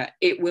picture,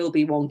 it will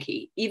be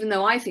wonky. Even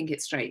though I think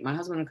it's straight, my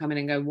husband will come in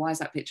and go, why is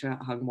that picture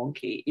hung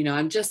wonky? You know,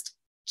 I'm just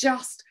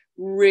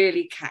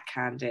really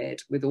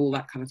cat-handed with all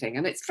that kind of thing,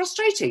 and it's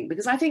frustrating,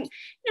 because I think,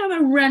 you know,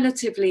 I'm a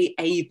relatively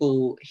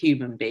able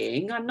human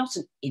being. I'm not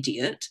an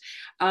idiot,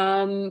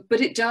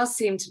 but it does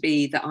seem to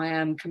be that I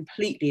am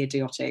completely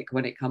idiotic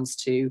when it comes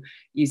to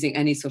using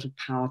any sort of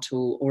power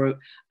tool or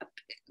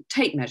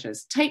tape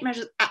measures. Tape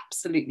measures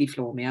absolutely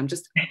floor me. I'm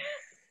just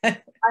I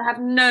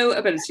have no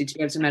ability to be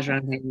able to measure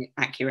anything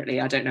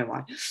accurately. I don't know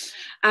why.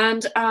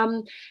 And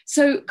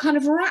so kind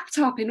of wrapped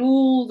up in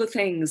all the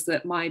things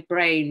that my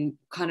brain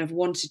kind of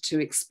wanted to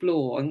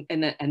explore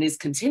and is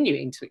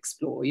continuing to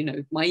explore. You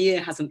know, my year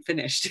hasn't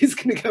finished. It's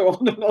going to go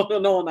on and on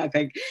and on, I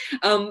think.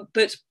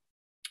 But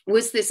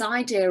was this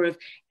idea of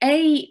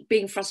A,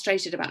 being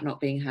frustrated about not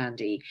being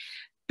handy,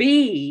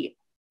 B,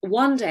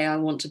 one day I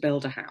want to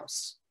build a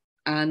house.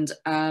 And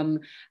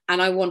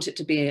I want it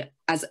to be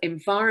as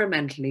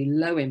environmentally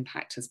low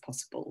impact as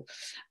possible.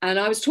 And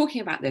I was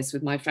talking about this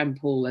with my friend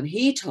Paul, and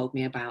he told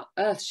me about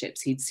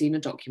Earthships. He'd seen a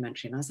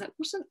documentary, and I was like,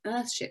 what's an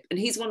Earthship? And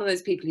he's one of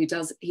those people who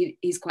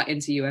he's quite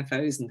into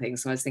UFOs and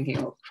things. So I was thinking,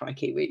 oh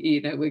crikey,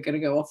 we're going to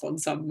go off on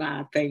some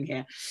mad thing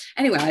here.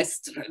 Anyway, I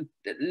sort of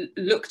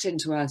looked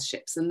into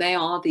Earthships, and they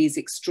are these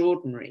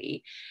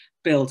extraordinary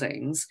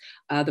buildings,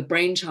 the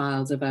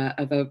brainchild of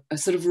a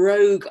sort of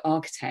rogue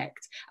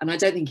architect, and I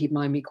don't think he'd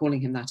mind me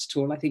calling him that at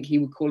all. I think he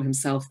would call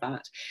himself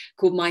that,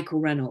 called Michael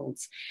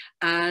Reynolds,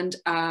 and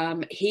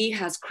he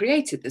has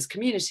created this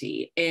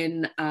community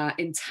in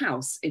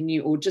Taos,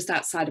 or just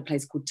outside a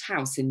place called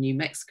Taos in New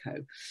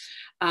Mexico,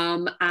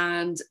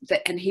 and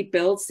he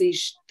builds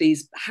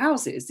these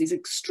houses, these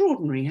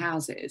extraordinary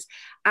houses,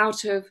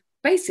 out of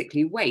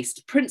basically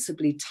waste,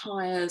 principally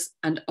tires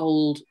and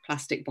old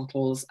plastic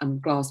bottles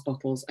and glass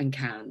bottles and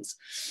cans.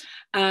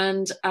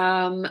 And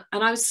I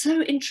was so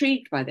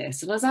intrigued by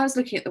this. And as I was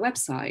looking at the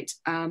website,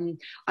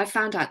 I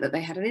found out that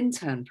they had an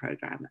intern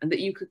program, and that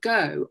you could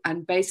go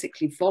and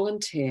basically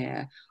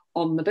volunteer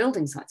on the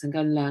building sites and go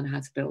and learn how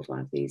to build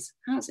one of these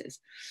houses.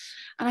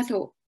 And I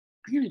thought,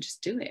 I'm going to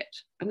just do it.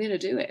 I'm going to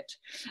do it.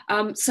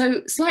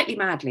 So slightly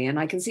madly, and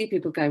I can see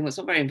people going, well, it's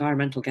not very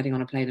environmental getting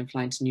on a plane and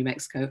flying to New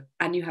Mexico.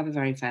 And you have a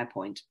very fair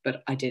point,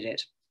 but I did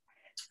it.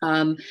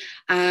 And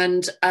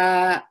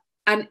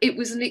it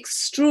was an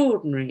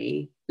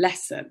extraordinary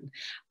lesson.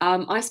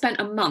 I spent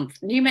a month.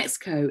 New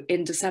Mexico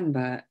in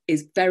December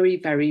is very,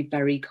 very,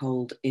 very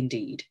cold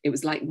indeed. It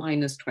was like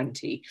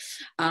 -20,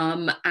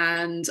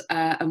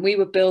 and we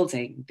were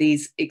building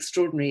these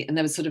extraordinary, and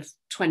there was sort of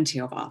 20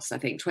 of us, I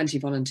think, 20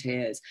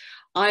 volunteers.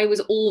 I was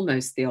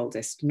almost the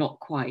oldest, not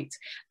quite,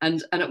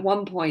 and at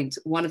one point,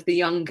 one of the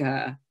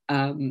younger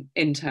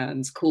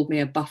interns called me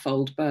a buff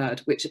old bird,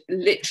 which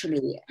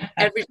literally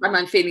every time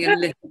I'm feeling a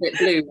little bit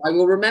blue, I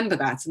will remember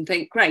that and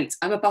think, great,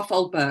 I'm a buff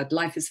old bird,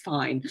 life is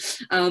fine.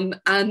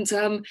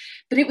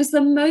 But it was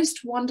the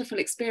most wonderful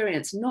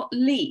experience, not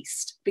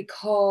least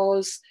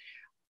because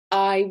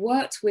I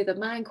worked with a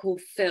man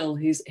called Phil,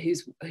 who's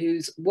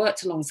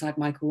worked alongside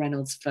Michael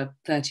Reynolds for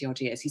 30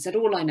 odd years. He said,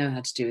 all I know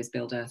how to do is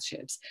build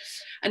earthships.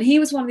 And he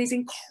was one of these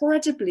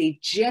incredibly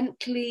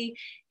gently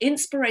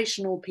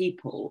inspirational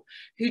people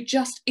who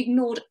just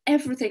ignored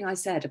everything I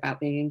said about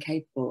being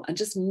incapable and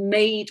just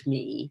made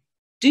me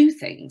do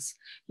things.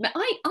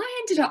 I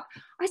ended up,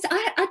 I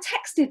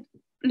texted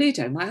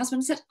Ludo, my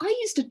husband, said, I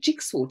used a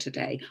jigsaw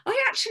today.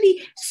 I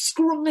actually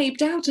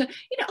scribed out I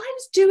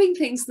was doing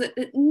things that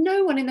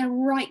no one in their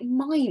right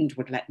mind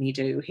would let me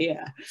do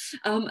here.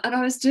 And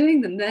I was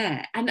doing them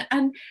there. And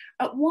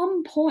at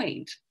one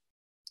point,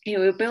 we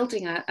were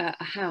building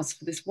a house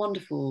for this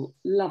wonderful,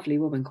 lovely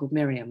woman called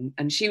Miriam,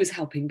 and she was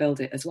helping build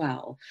it as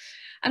well.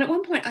 And at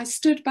one point I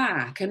stood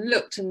back and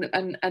looked,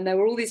 and there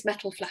were all these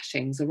metal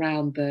flashings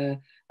around the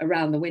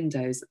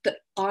windows that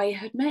I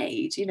had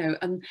made,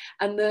 and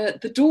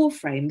the door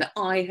frame that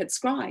I had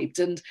scribed.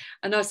 And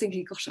I was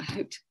thinking, gosh, I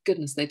hope to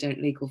goodness they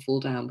don't leak or fall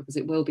down, because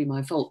it will be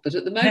my fault. But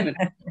at the moment,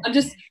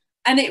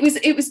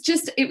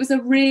 it was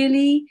a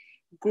really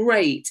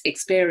great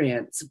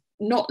experience,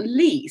 not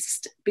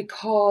least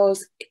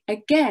because,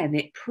 again,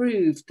 it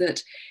proved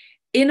that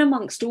in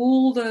amongst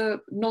all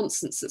the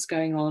nonsense that's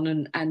going on,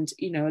 and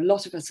a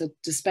lot of us are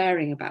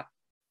despairing about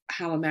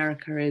how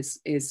America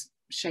is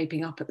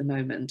shaping up at the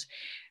moment,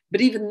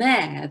 but even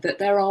that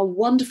there are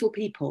wonderful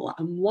people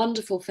and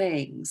wonderful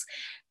things.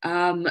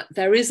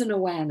 There is an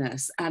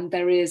awareness, and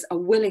there is a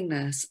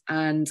willingness,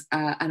 and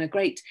a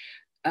great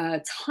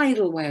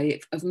tidal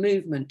wave of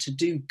movement to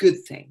do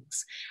good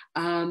things,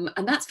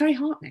 and that's very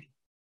heartening.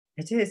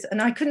 It is.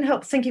 And I couldn't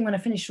help thinking when I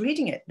finished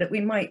reading it that we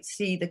might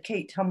see the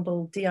Kate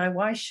Humble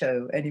DIY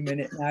show any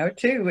minute now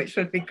too, which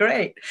would be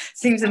great.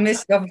 Seems a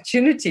missed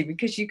opportunity,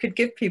 because you could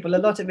give people a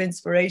lot of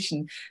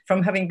inspiration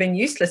from having been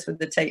useless with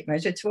the tape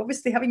measure to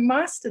obviously having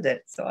mastered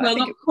it. So I think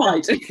not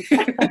quite.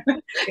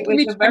 It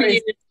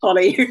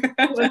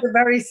was a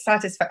very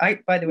satisfying.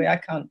 By the way, I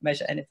can't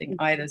measure anything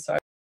either, so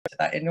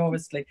that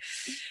enormously.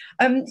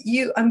 I'm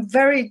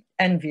very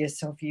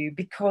envious of you,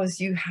 because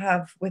you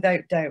have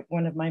without doubt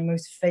one of my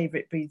most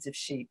favourite breeds of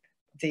sheep,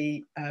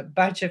 the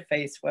badger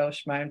face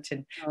Welsh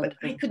Mountain. But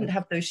I couldn't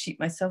have those sheep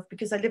myself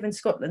because I live in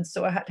Scotland,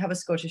 so I had to have a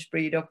Scottish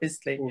breed,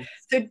 obviously.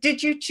 So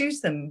did you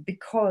choose them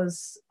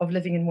because of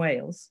living in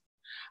Wales,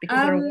 because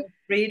they're a Welsh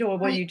breed, or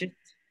were you just...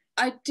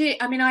 I did.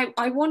 I mean,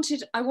 I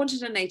wanted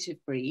a native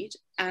breed,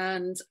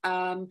 and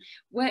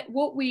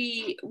what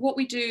we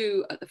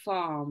do at the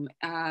farm,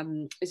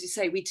 as you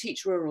say, we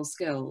teach rural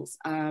skills.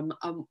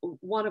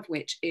 One of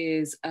which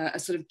is a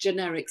sort of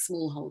generic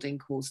smallholding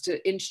course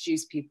to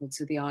introduce people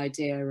to the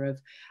idea of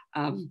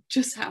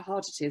just how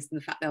hard it is, and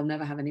the fact they'll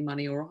never have any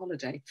money or a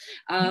holiday.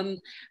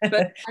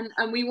 But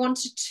we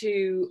wanted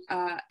to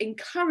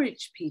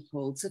encourage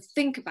people to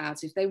think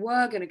about, if they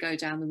were going to go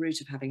down the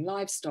route of having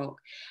livestock,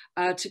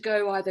 to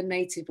go either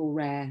native or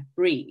rare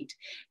breed.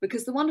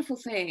 Because the wonderful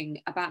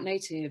thing about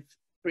native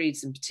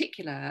breeds in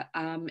particular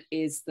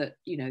is that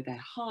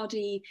they're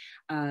hardy,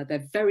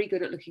 they're very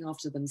good at looking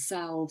after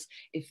themselves.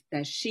 If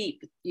they're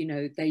sheep,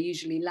 they're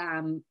usually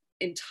lamb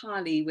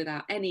entirely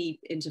without any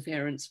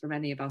interference from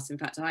any of us. In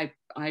fact, I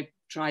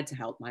tried to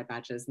help my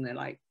badgers, and they're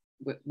like,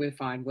 we're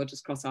fine, we'll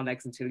just cross our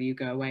legs until you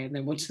go away, and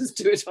then we'll just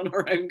do it on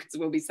our own because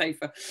we'll be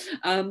safer.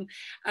 And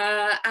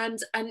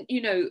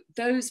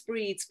those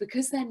breeds,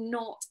 because they're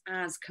not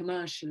as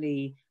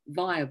commercially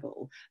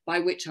viable, by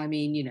which I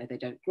mean, they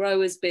don't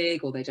grow as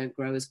big or they don't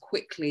grow as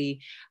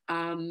quickly,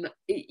 we'll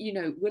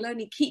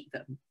only keep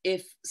them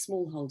if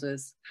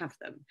smallholders have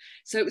them.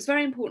 So it was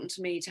very important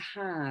to me to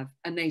have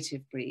a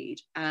native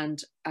breed,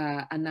 and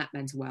that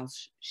meant a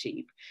Welsh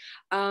sheep.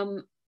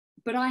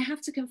 But I have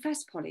to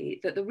confess,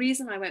 Polly, that the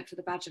reason I went for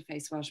the badger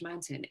face Welsh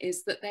Mountain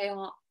is that they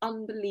are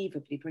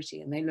unbelievably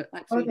pretty, and they look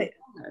like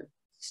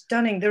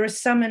stunning. There are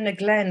some in a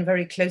glen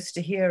very close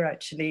to here,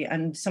 actually,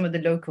 and some of the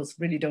locals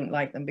really don't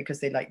like them because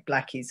they like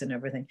blackies and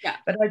everything. Yeah.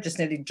 But I just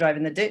nearly drive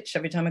in the ditch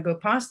every time I go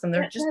past them.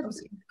 They're just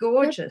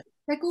gorgeous.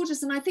 They're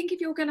gorgeous, and I think if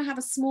you're going to have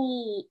a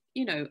small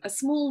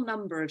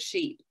number of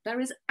sheep, there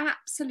is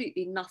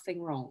absolutely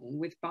nothing wrong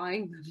with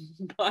buying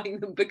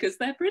them because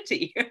they're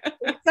pretty.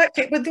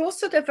 Exactly, but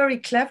they're very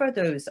clever,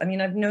 those. I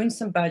mean, I've known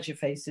some badger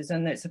faces,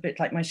 and it's a bit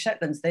like my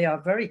Shetlands. They are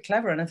very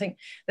clever, and I think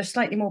they're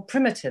slightly more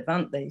primitive,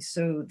 aren't they?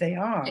 So they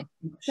are.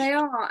 They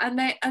are,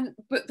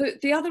 but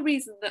the other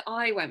reason that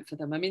I went for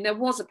them, I mean, there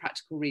was a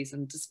practical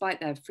reason, despite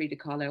their Frida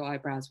Kahlo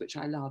eyebrows, which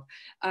I love,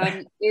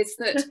 is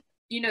that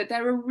you know,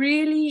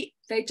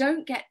 they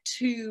don't get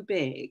too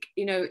big.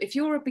 You know, if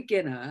you're a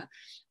beginner,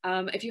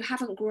 if you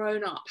haven't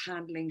grown up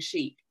handling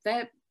sheep,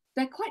 they're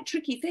quite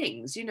tricky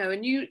things, you know,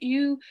 and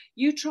you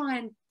try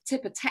and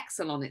tip a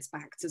texel on its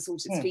back to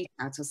sort its feet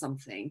out or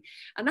something,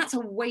 and that's a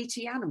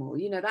weighty animal,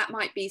 you know, that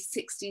might be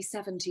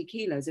 60-70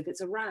 kilos if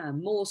it's a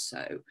ram, more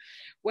so,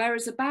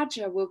 whereas a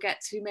badger will get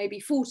to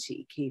maybe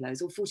 40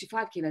 kilos or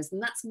 45 kilos,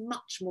 and that's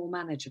much more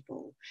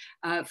manageable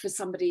for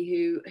somebody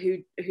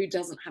who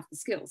doesn't have the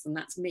skills, and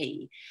that's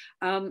me.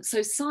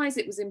 So size,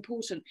 it was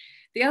important.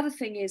 The other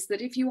thing is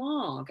that if you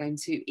are going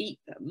to eat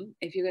them,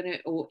 if you're going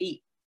to, or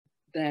eat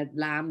their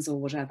lambs or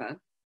whatever,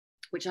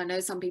 which I know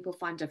some people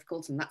find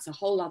difficult, and that's a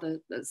whole other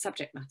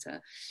subject matter.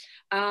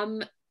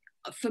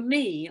 For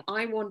me,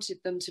 I wanted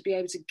them to be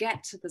able to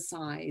get to the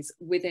size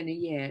within a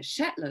year.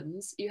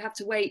 Shetlands, you have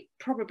to wait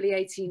probably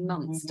 18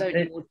 months, don't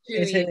you, or 2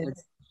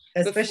 years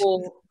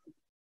before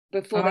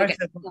they get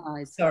to the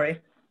size. Sorry.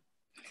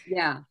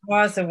 Yeah.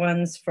 Ours are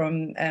ones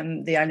from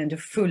the island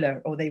of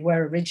Fuller, or they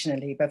were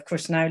originally, but of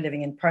course now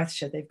living in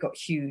Perthshire, they've got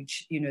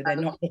huge, you know, they're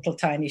not little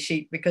tiny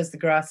sheep because the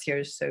grass here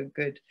is so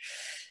good.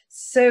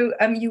 So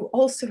you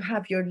also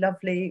have your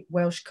lovely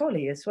Welsh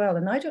Collie as well.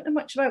 And I don't know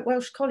much about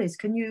Welsh Collies.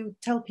 Can you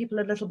tell people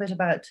a little bit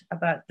about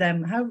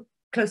them? How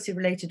closely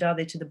related are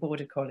they to the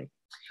Border Collie?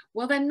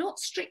 Well, they're not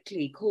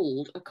strictly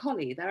called a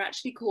collie. They're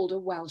actually called a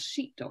Welsh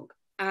sheepdog.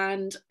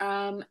 And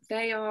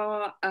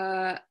they're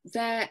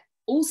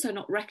also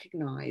not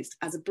recognised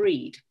as a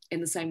breed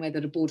in the same way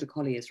that a Border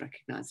Collie is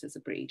recognised as a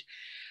breed.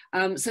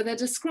 So they're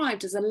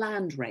described as a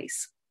land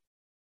race.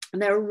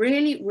 And they're a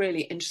really,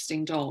 really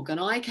interesting dog. And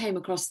I came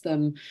across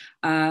them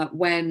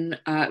when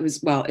it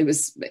was about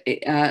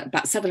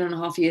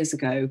 7.5 years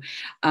ago.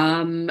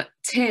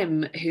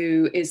 Tim,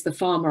 who is the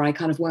farmer I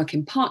kind of work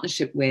in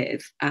partnership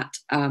with at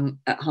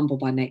Humble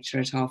by Nature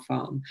at our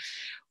farm,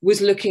 was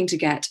looking to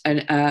get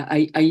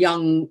a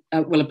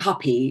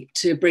puppy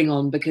to bring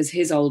on because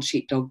his old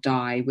sheepdog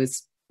Di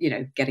was, you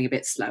know, getting a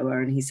bit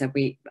slower, and he said,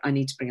 I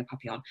need to bring a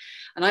puppy on.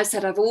 And I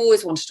said, I've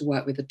always wanted to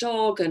work with a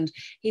dog. And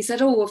he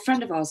said, oh, a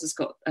friend of ours has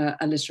got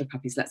a litter of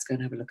puppies, let's go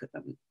and have a look at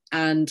them.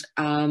 And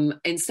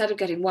instead of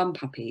getting one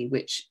puppy,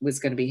 which was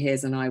going to be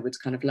his and I would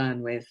kind of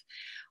learn with,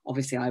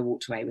 obviously I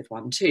walked away with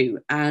one too.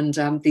 And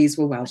these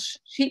were Welsh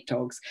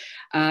sheepdogs,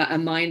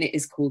 and mine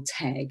is called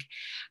Teg.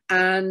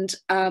 And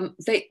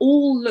they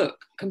all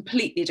look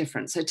completely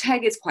different. So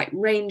Teg is quite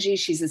rangy.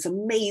 She's this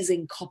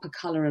amazing copper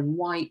colour and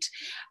white.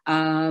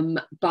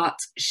 But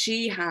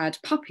she had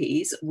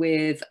puppies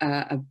with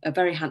a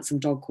very handsome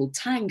dog called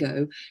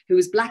Tango, who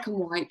was black and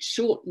white,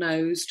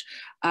 short-nosed,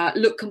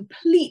 looked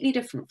completely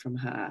different from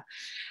her.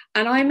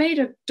 And I made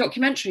a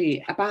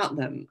documentary about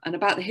them and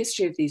about the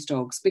history of these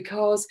dogs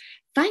because,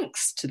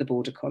 thanks to the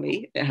Border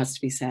Collie, it has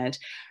to be said,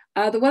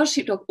 the Welsh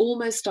Sheepdog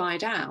almost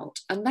died out.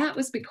 And that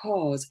was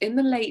because in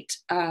the late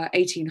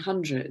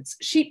 1800s,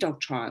 sheepdog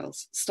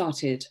trials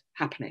started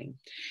happening.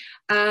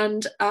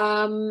 And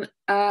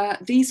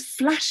these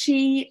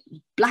flashy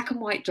black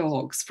and white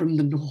dogs from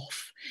the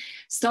north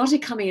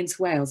started coming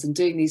into Wales and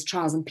doing these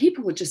trials, and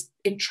people were just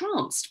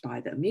entranced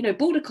by them. You know,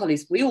 Border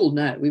Collies, we all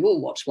know, we've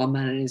all watched One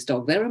Man and His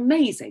Dog. They're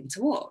amazing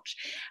to watch.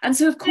 And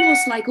so, of course,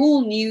 like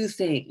all new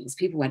things,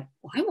 people went,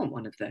 well, I want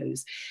one of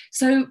those.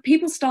 So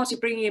people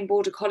started bringing in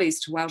Border Collies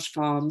to Welsh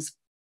farms.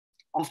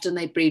 Often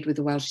they breed with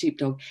the Welsh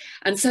sheepdog.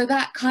 And so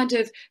that kind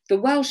of, the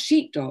Welsh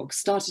sheepdog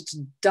started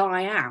to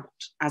die out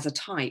as a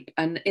type.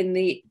 And in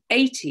the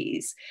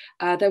 80s,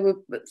 there were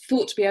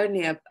thought to be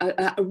only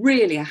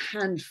really a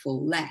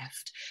handful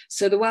left.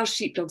 So the Welsh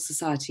Sheepdog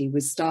Society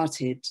was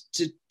started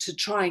to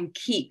try and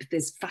keep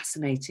this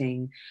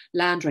fascinating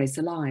landrace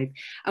alive.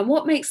 And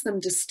what makes them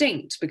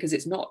distinct, because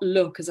it's not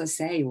look, as I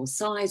say, or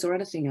size or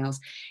anything else,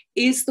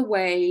 is the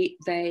way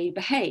they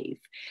behave.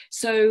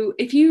 So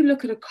if you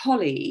look at a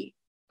collie,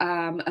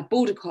 a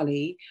Border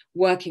Collie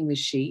working with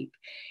sheep,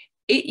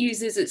 it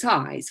uses its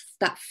eyes,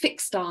 that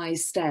fixed eye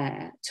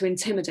stare, to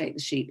intimidate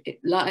the sheep.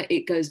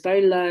 It goes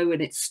very low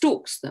and it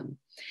stalks them.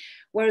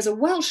 Whereas a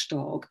Welsh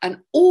dog,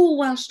 and all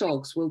Welsh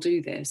dogs will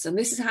do this, and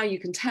this is how you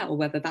can tell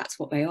whether that's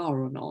what they are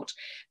or not,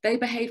 they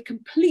behave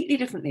completely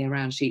differently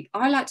around sheep.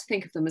 I like to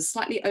think of them as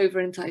slightly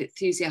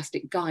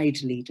over-enthusiastic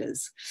guide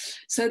leaders.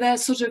 So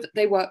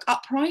they work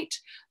upright,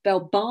 they'll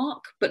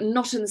bark, but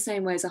not in the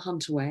same way as a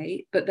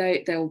hunter-way, but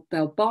they'll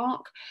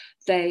bark,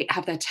 they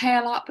have their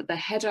tail up, their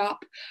head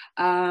up,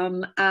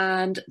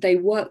 and they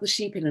work the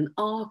sheep in an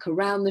arc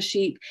around the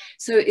sheep.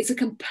 So it's a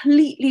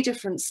completely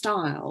different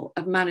style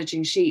of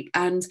managing sheep.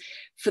 And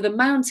for the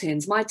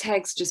mountains, my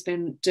Teg's just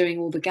been doing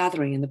all the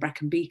gathering in the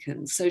Brecon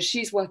Beacons. So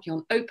she's working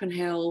on open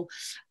hill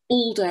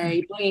all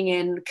day, bringing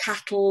in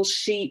cattle,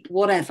 sheep,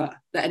 whatever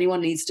that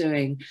anyone needs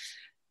doing.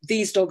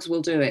 These dogs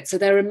will do it. So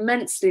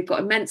they've got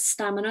immense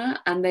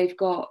stamina, and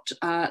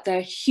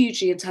they're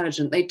hugely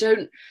intelligent.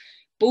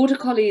 Border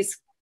Collies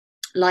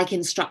like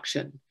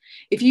instruction.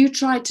 If you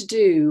tried to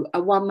do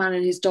a One Man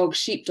and His Dog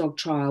sheepdog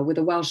trial with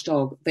a Welsh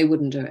dog, they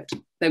wouldn't do it.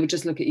 They would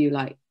just look at you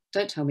like,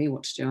 don't tell me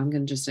what to do, I'm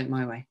going to just do it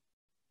my way.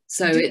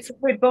 So it's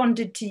very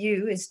bonded to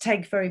you. Is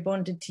Teg very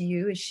bonded to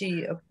you? Is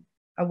she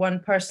a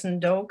one-person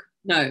dog?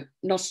 No,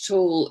 not at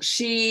all.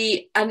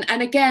 She, and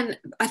again,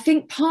 I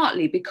think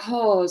partly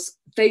because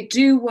they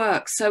do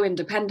work so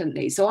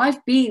independently. So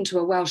I've been to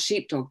a Welsh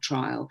sheepdog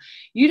trial.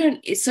 You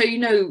don't, so you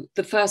know,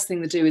 the first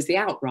thing they do is the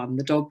outrun.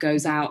 The dog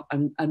goes out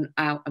and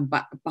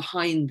back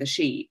behind the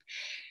sheep.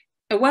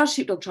 A Welsh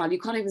sheepdog trial, you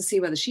can't even see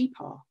where the sheep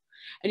are.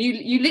 And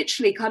you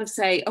literally kind of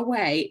say,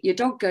 away, your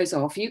dog goes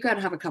off, you go and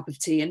have a cup of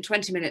tea, and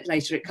 20 minutes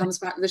later it comes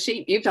back with the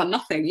sheep. You've done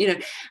nothing, you know.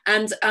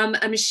 And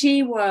I mean,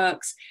 she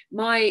works,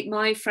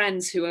 my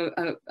friends who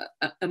are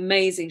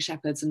amazing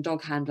shepherds and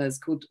dog handlers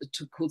called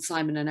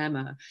Simon and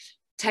Emma,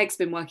 Teg's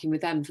been working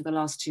with them for the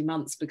last 2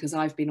 months because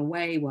I've been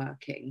away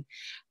working.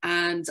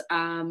 And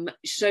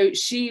so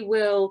she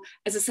will,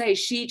 as I say,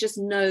 she just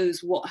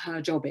knows what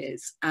her job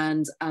is.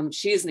 And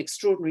she is an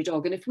extraordinary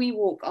dog. And if we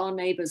walk, our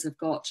neighbours have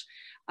got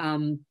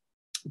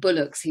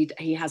bullocks.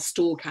 He has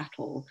store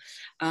cattle,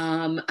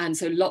 and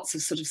so lots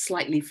of sort of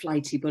slightly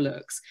flighty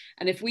bullocks.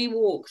 And if we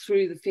walk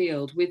through the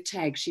field with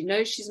Teg, she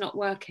knows she's not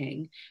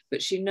working,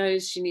 but she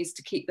knows she needs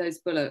to keep those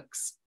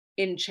bullocks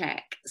in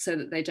check so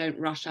that they don't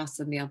rush us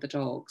and the other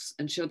dogs.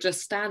 And she'll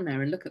just stand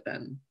there and look at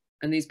them.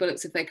 And these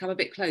bullocks, if they come a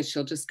bit close,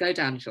 she'll just go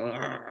down and she'll,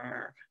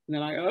 and they're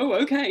like, oh,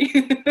 okay.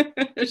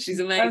 She's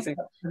amazing.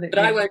 But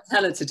I won't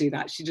tell her to do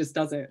that. She just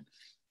does it.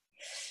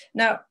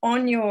 Now,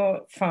 on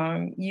your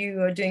farm,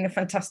 you are doing a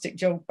fantastic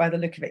job by the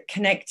look of it,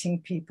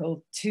 connecting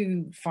people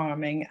to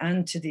farming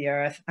and to the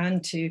earth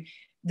and to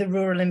the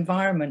rural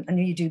environment. And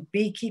you do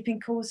beekeeping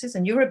courses,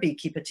 and you're a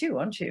beekeeper too,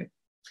 aren't you?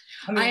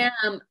 I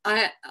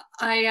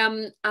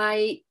am.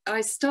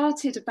 I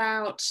started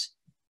about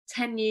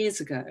 10 years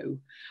ago.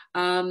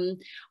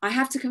 I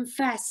have to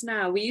confess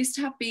now, we used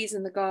to have bees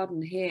in the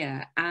garden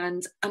here,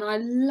 and I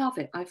love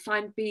it. I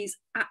find bees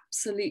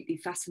absolutely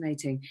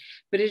fascinating,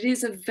 but it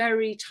is a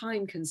very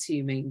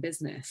time-consuming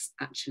business,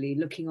 actually,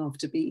 looking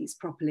after bees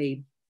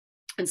properly.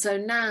 And so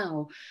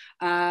now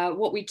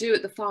what we do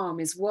at the farm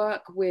is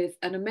work with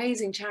an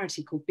amazing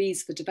charity called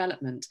Bees for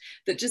Development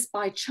that just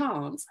by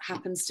chance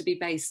happens to be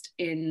based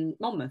in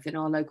Monmouth, in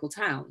our local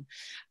town.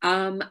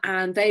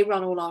 And they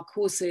run all our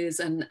courses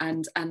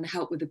and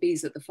help with the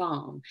bees at the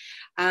farm.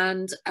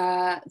 And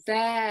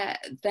their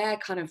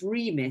kind of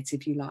remit,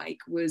 if you like,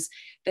 was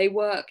they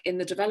work in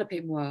the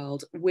developing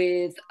world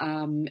with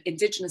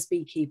Indigenous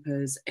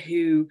beekeepers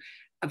who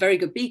are very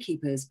good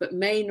beekeepers, but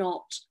may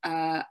not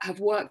have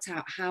worked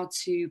out how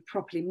to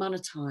properly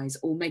monetize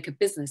or make a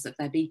business of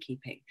their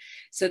beekeeping.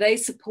 So they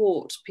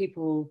support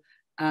people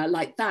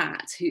like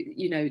that, who,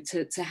 you know,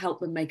 to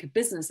help them make a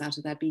business out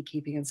of their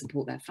beekeeping and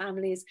support their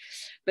families.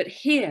 But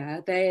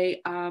here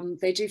they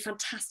do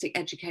fantastic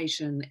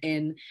education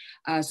in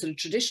sort of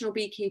traditional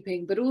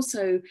beekeeping, but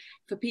also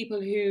for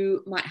people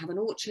who might have an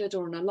orchard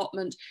or an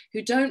allotment,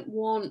 who don't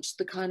want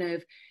the kind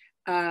of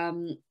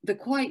the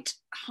quite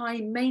high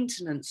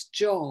maintenance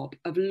job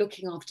of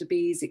looking after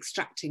bees,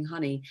 extracting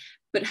honey,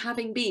 but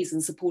having bees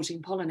and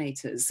supporting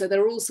pollinators. So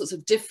there are all sorts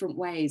of different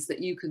ways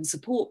that you can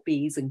support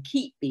bees and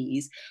keep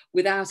bees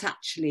without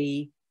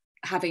actually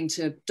having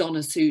to don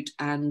a suit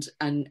and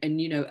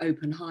you know,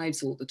 open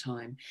hives all the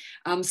time.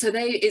 So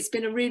it's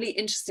been a really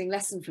interesting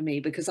lesson for me,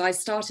 because I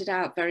started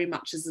out very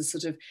much as a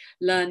sort of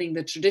learning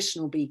the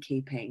traditional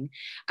beekeeping,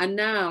 and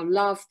now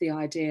love the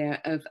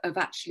idea of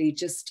actually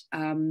just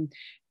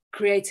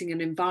creating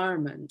an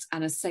environment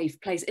and a safe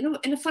place in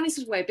a funny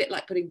sort of way, a bit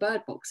like putting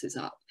bird boxes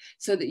up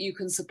so that you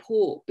can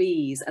support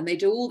bees and they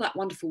do all that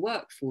wonderful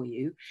work for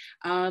you,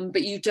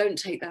 but you don't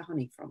take their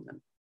honey from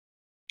them.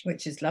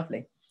 Which is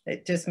lovely.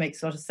 It just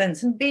makes a lot of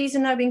sense. And bees are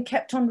now being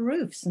kept on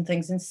roofs and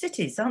things in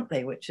cities, aren't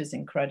they? Which is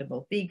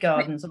incredible. Bee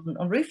gardens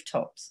on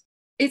rooftops.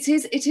 It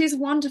is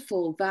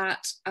wonderful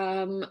that,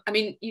 I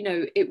mean, you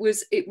know, it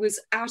was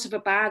out of a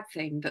bad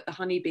thing that the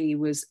honeybee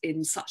was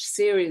in such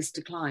serious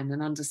decline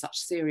and under such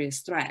serious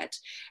threat,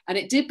 and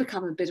it did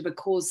become a bit of a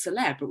cause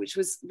célèbre, which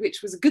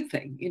was a good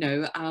thing. You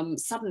know,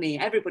 suddenly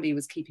everybody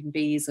was keeping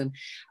bees, and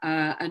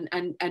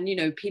you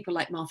know, people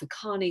like Martha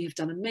Carney have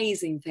done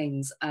amazing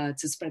things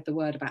to spread the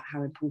word about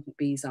how important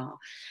bees are.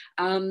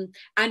 And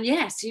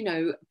yes, you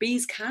know,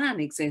 bees can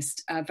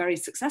exist very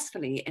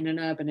successfully in an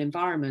urban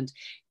environment.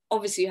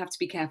 Obviously, you have to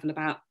be careful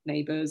about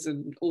neighbours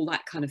and all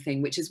that kind of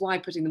thing, which is why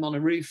putting them on a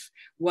roof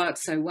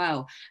works so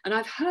well. And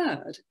I've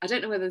heard, I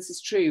don't know whether this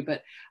is true,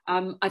 but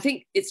I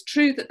think it's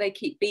true that they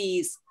keep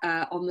bees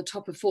on the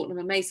top of Fortnum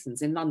and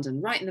Masons in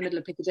London, right in the middle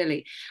of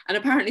Piccadilly. And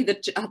apparently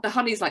the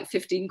honey's like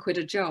 15 quid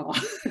a jar.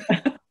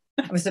 I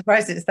was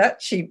surprised it's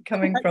that cheap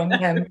coming from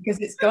them, because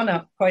it's gone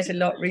up quite a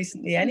lot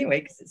recently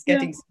anyway, because it's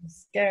getting so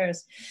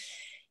scarce.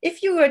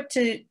 If you were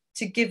to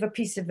give a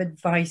piece of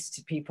advice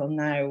to people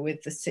now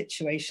with the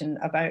situation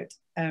about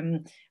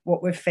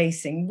what we're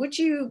facing, would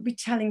you be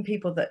telling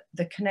people that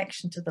the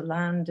connection to the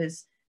land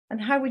is,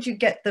 and how would you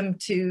get them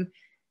to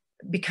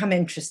become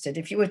interested?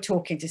 If you were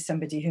talking to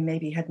somebody who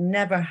maybe had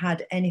never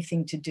had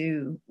anything to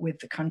do with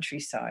the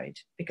countryside,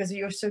 because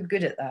you're so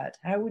good at that,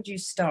 how would you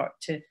start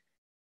to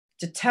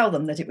tell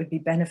them that it would be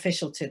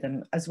beneficial to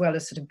them, as well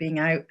as sort of being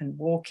out and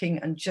walking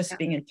and just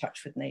being in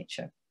touch with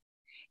nature?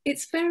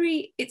 it's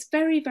very,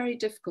 very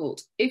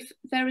difficult. If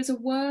there is a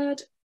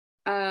word,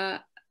 a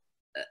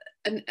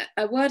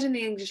word in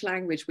the English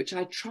language which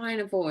I try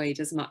and avoid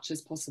as much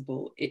as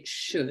possible, it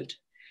should.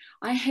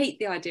 I hate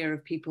the idea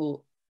of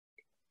people,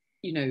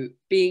 you know,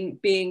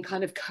 being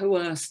kind of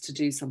coerced to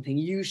do something.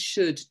 You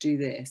should do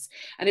this.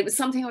 And it was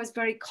something I was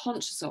very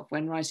conscious of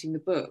when writing the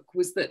book,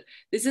 was that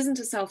this isn't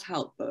a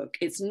self-help book.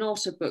 It's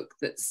not a book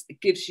that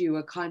gives you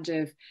a kind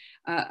of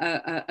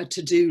a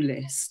to-do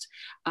list.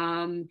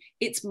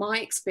 It's my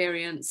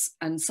experience,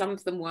 and some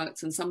of them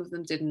worked and some of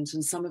them didn't,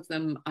 and some of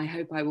them I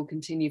hope I will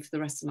continue for the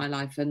rest of my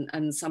life,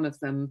 and some of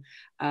them,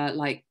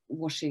 like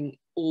washing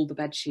all the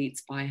bed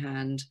sheets by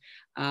hand,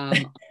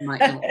 I might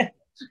not.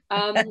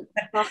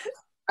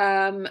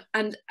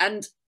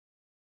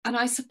 And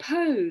I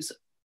suppose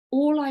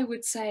all I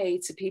would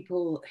say to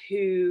people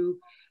who,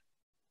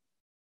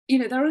 you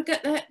know,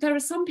 there are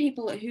some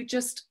people who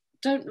just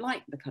don't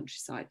like the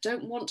countryside,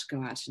 don't want to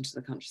go out into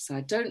the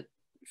countryside, don't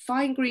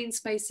find green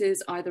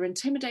spaces either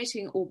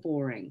intimidating or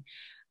boring,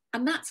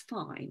 and that's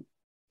fine.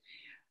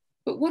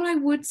 But what I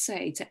would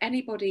say to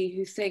anybody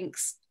who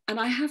thinks, and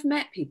I have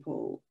met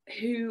people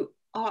who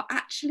are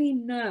actually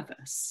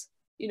nervous,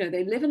 you know,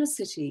 they live in a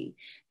city,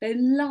 they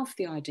love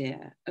the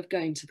idea of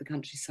going to the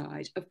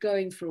countryside, of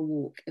going for a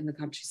walk in the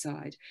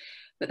countryside,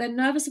 but they're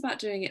nervous about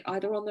doing it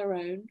either on their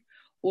own,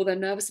 or they're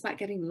nervous about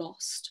getting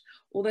lost,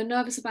 or they're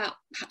nervous about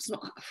perhaps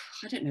not,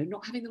 I don't know,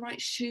 not having the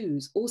right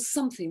shoes or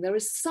something. There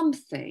is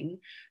something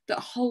that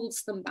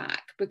holds them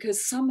back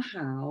because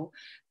somehow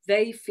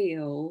they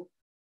feel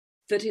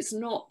that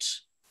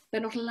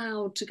they're not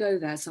allowed to go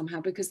there somehow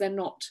because they're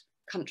not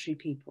country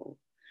people.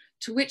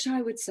 To which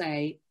I would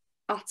say,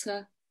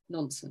 utter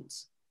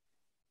nonsense.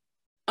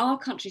 Our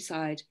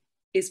countryside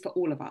is for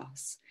all of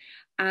us.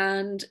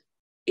 And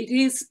it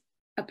is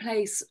a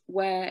place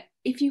where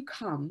if you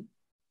come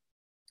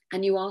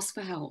and you ask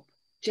for help,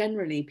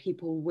 generally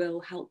people will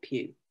help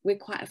you. We're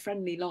quite a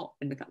friendly lot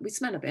in the country. We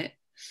smell a bit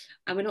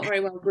and we're not very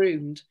well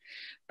groomed,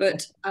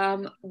 but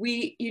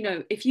we, you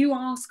know, if you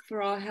ask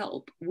for our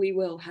help, we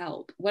will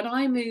help. When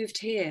I moved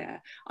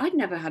here, I'd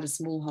never had a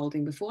small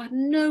holding before. I had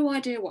no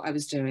idea what I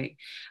was doing,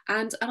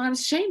 and I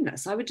was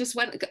shameless. I would just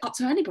went up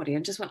to anybody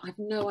and just went, I have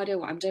no idea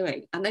what I'm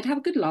doing, and they'd have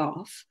a good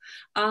laugh,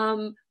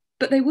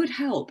 but they would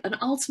help and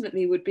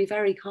ultimately would be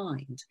very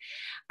kind.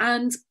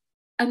 And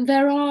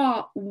there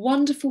are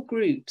wonderful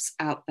groups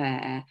out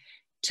there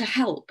to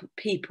help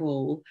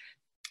people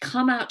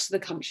come out to the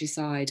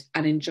countryside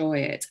and enjoy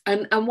it,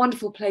 and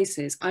wonderful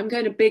places. I'm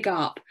going to big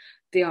up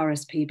the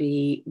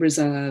RSPB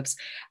reserves,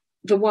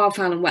 the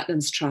Wildfowl and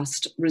Wetlands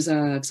Trust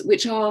reserves,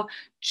 which are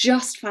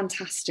just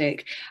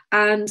fantastic,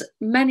 and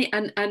many,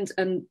 and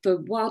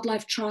the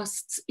wildlife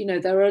trusts. You know,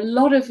 there are a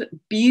lot of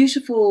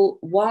beautiful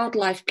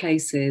wildlife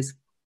places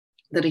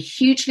that are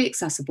hugely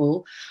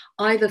accessible,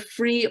 either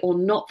free or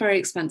not very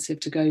expensive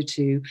to go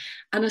to,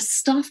 and are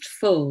stuffed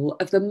full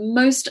of the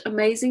most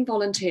amazing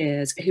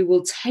volunteers who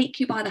will take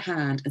you by the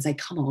hand and say,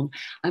 come on,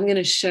 I'm going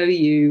to show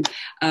you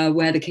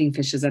where the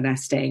kingfishers are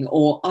nesting,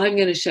 or I'm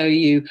going to show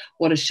you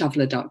what a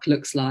shoveler duck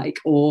looks like,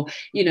 or,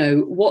 you know,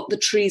 what the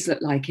trees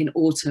look like in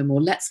autumn,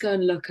 or let's go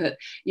and look at,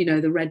 you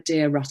know, the red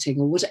deer rutting,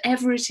 or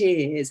whatever it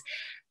is.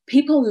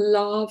 People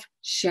love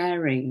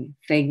sharing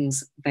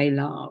things they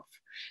love.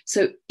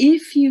 So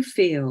if you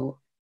feel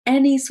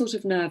any sort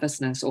of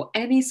nervousness or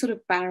any sort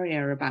of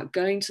barrier about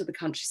going to the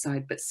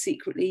countryside, but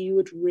secretly you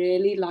would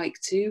really like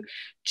to,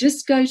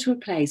 just go to a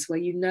place where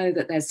you know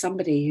that there's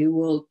somebody who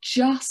will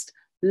just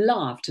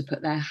love to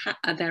put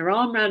their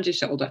arm around your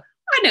shoulder.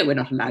 I know we're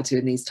not allowed to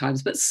in these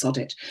times, but sod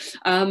it.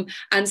 And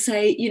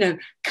say, you know,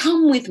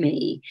 come with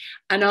me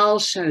and I'll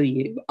show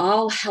you,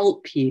 I'll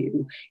help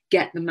you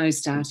get the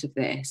most out of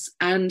this.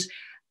 And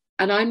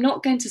I'm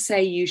not going to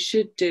say you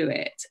should do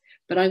it,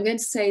 but I'm going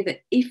to say that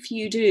if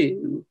you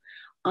do,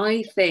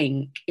 I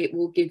think it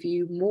will give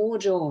you more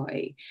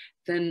joy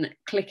than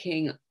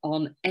clicking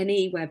on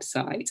any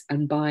website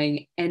and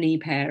buying any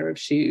pair of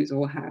shoes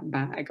or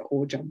handbag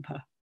or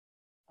jumper.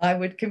 I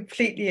would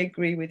completely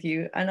agree with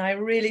you. And I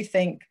really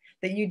think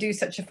that you do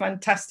such a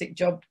fantastic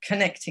job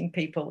connecting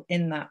people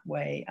in that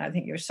way. I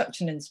think you're such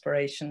an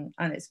inspiration,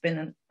 and it's been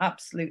an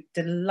absolute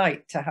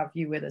delight to have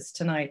you with us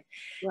tonight.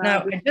 Wow.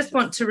 Now, I just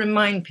want to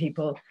remind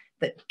people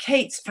that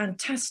Kate's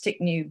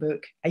fantastic new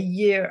book, A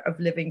Year of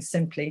Living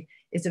Simply,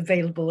 is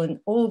available in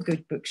all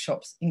good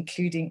bookshops,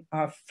 including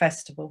our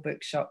festival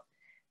bookshop.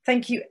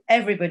 Thank you,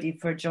 everybody,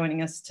 for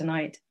joining us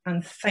tonight.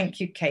 And thank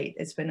you, Kate.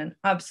 It's been an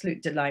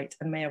absolute delight.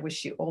 And may I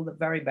wish you all the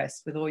very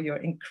best with all your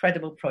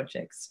incredible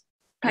projects.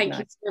 Thank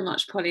you so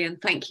much, Polly. And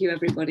thank you,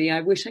 everybody.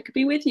 I wish I could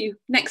be with you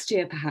next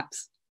year,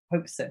 perhaps.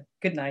 Hope so.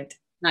 Good night.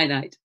 Night,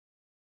 night.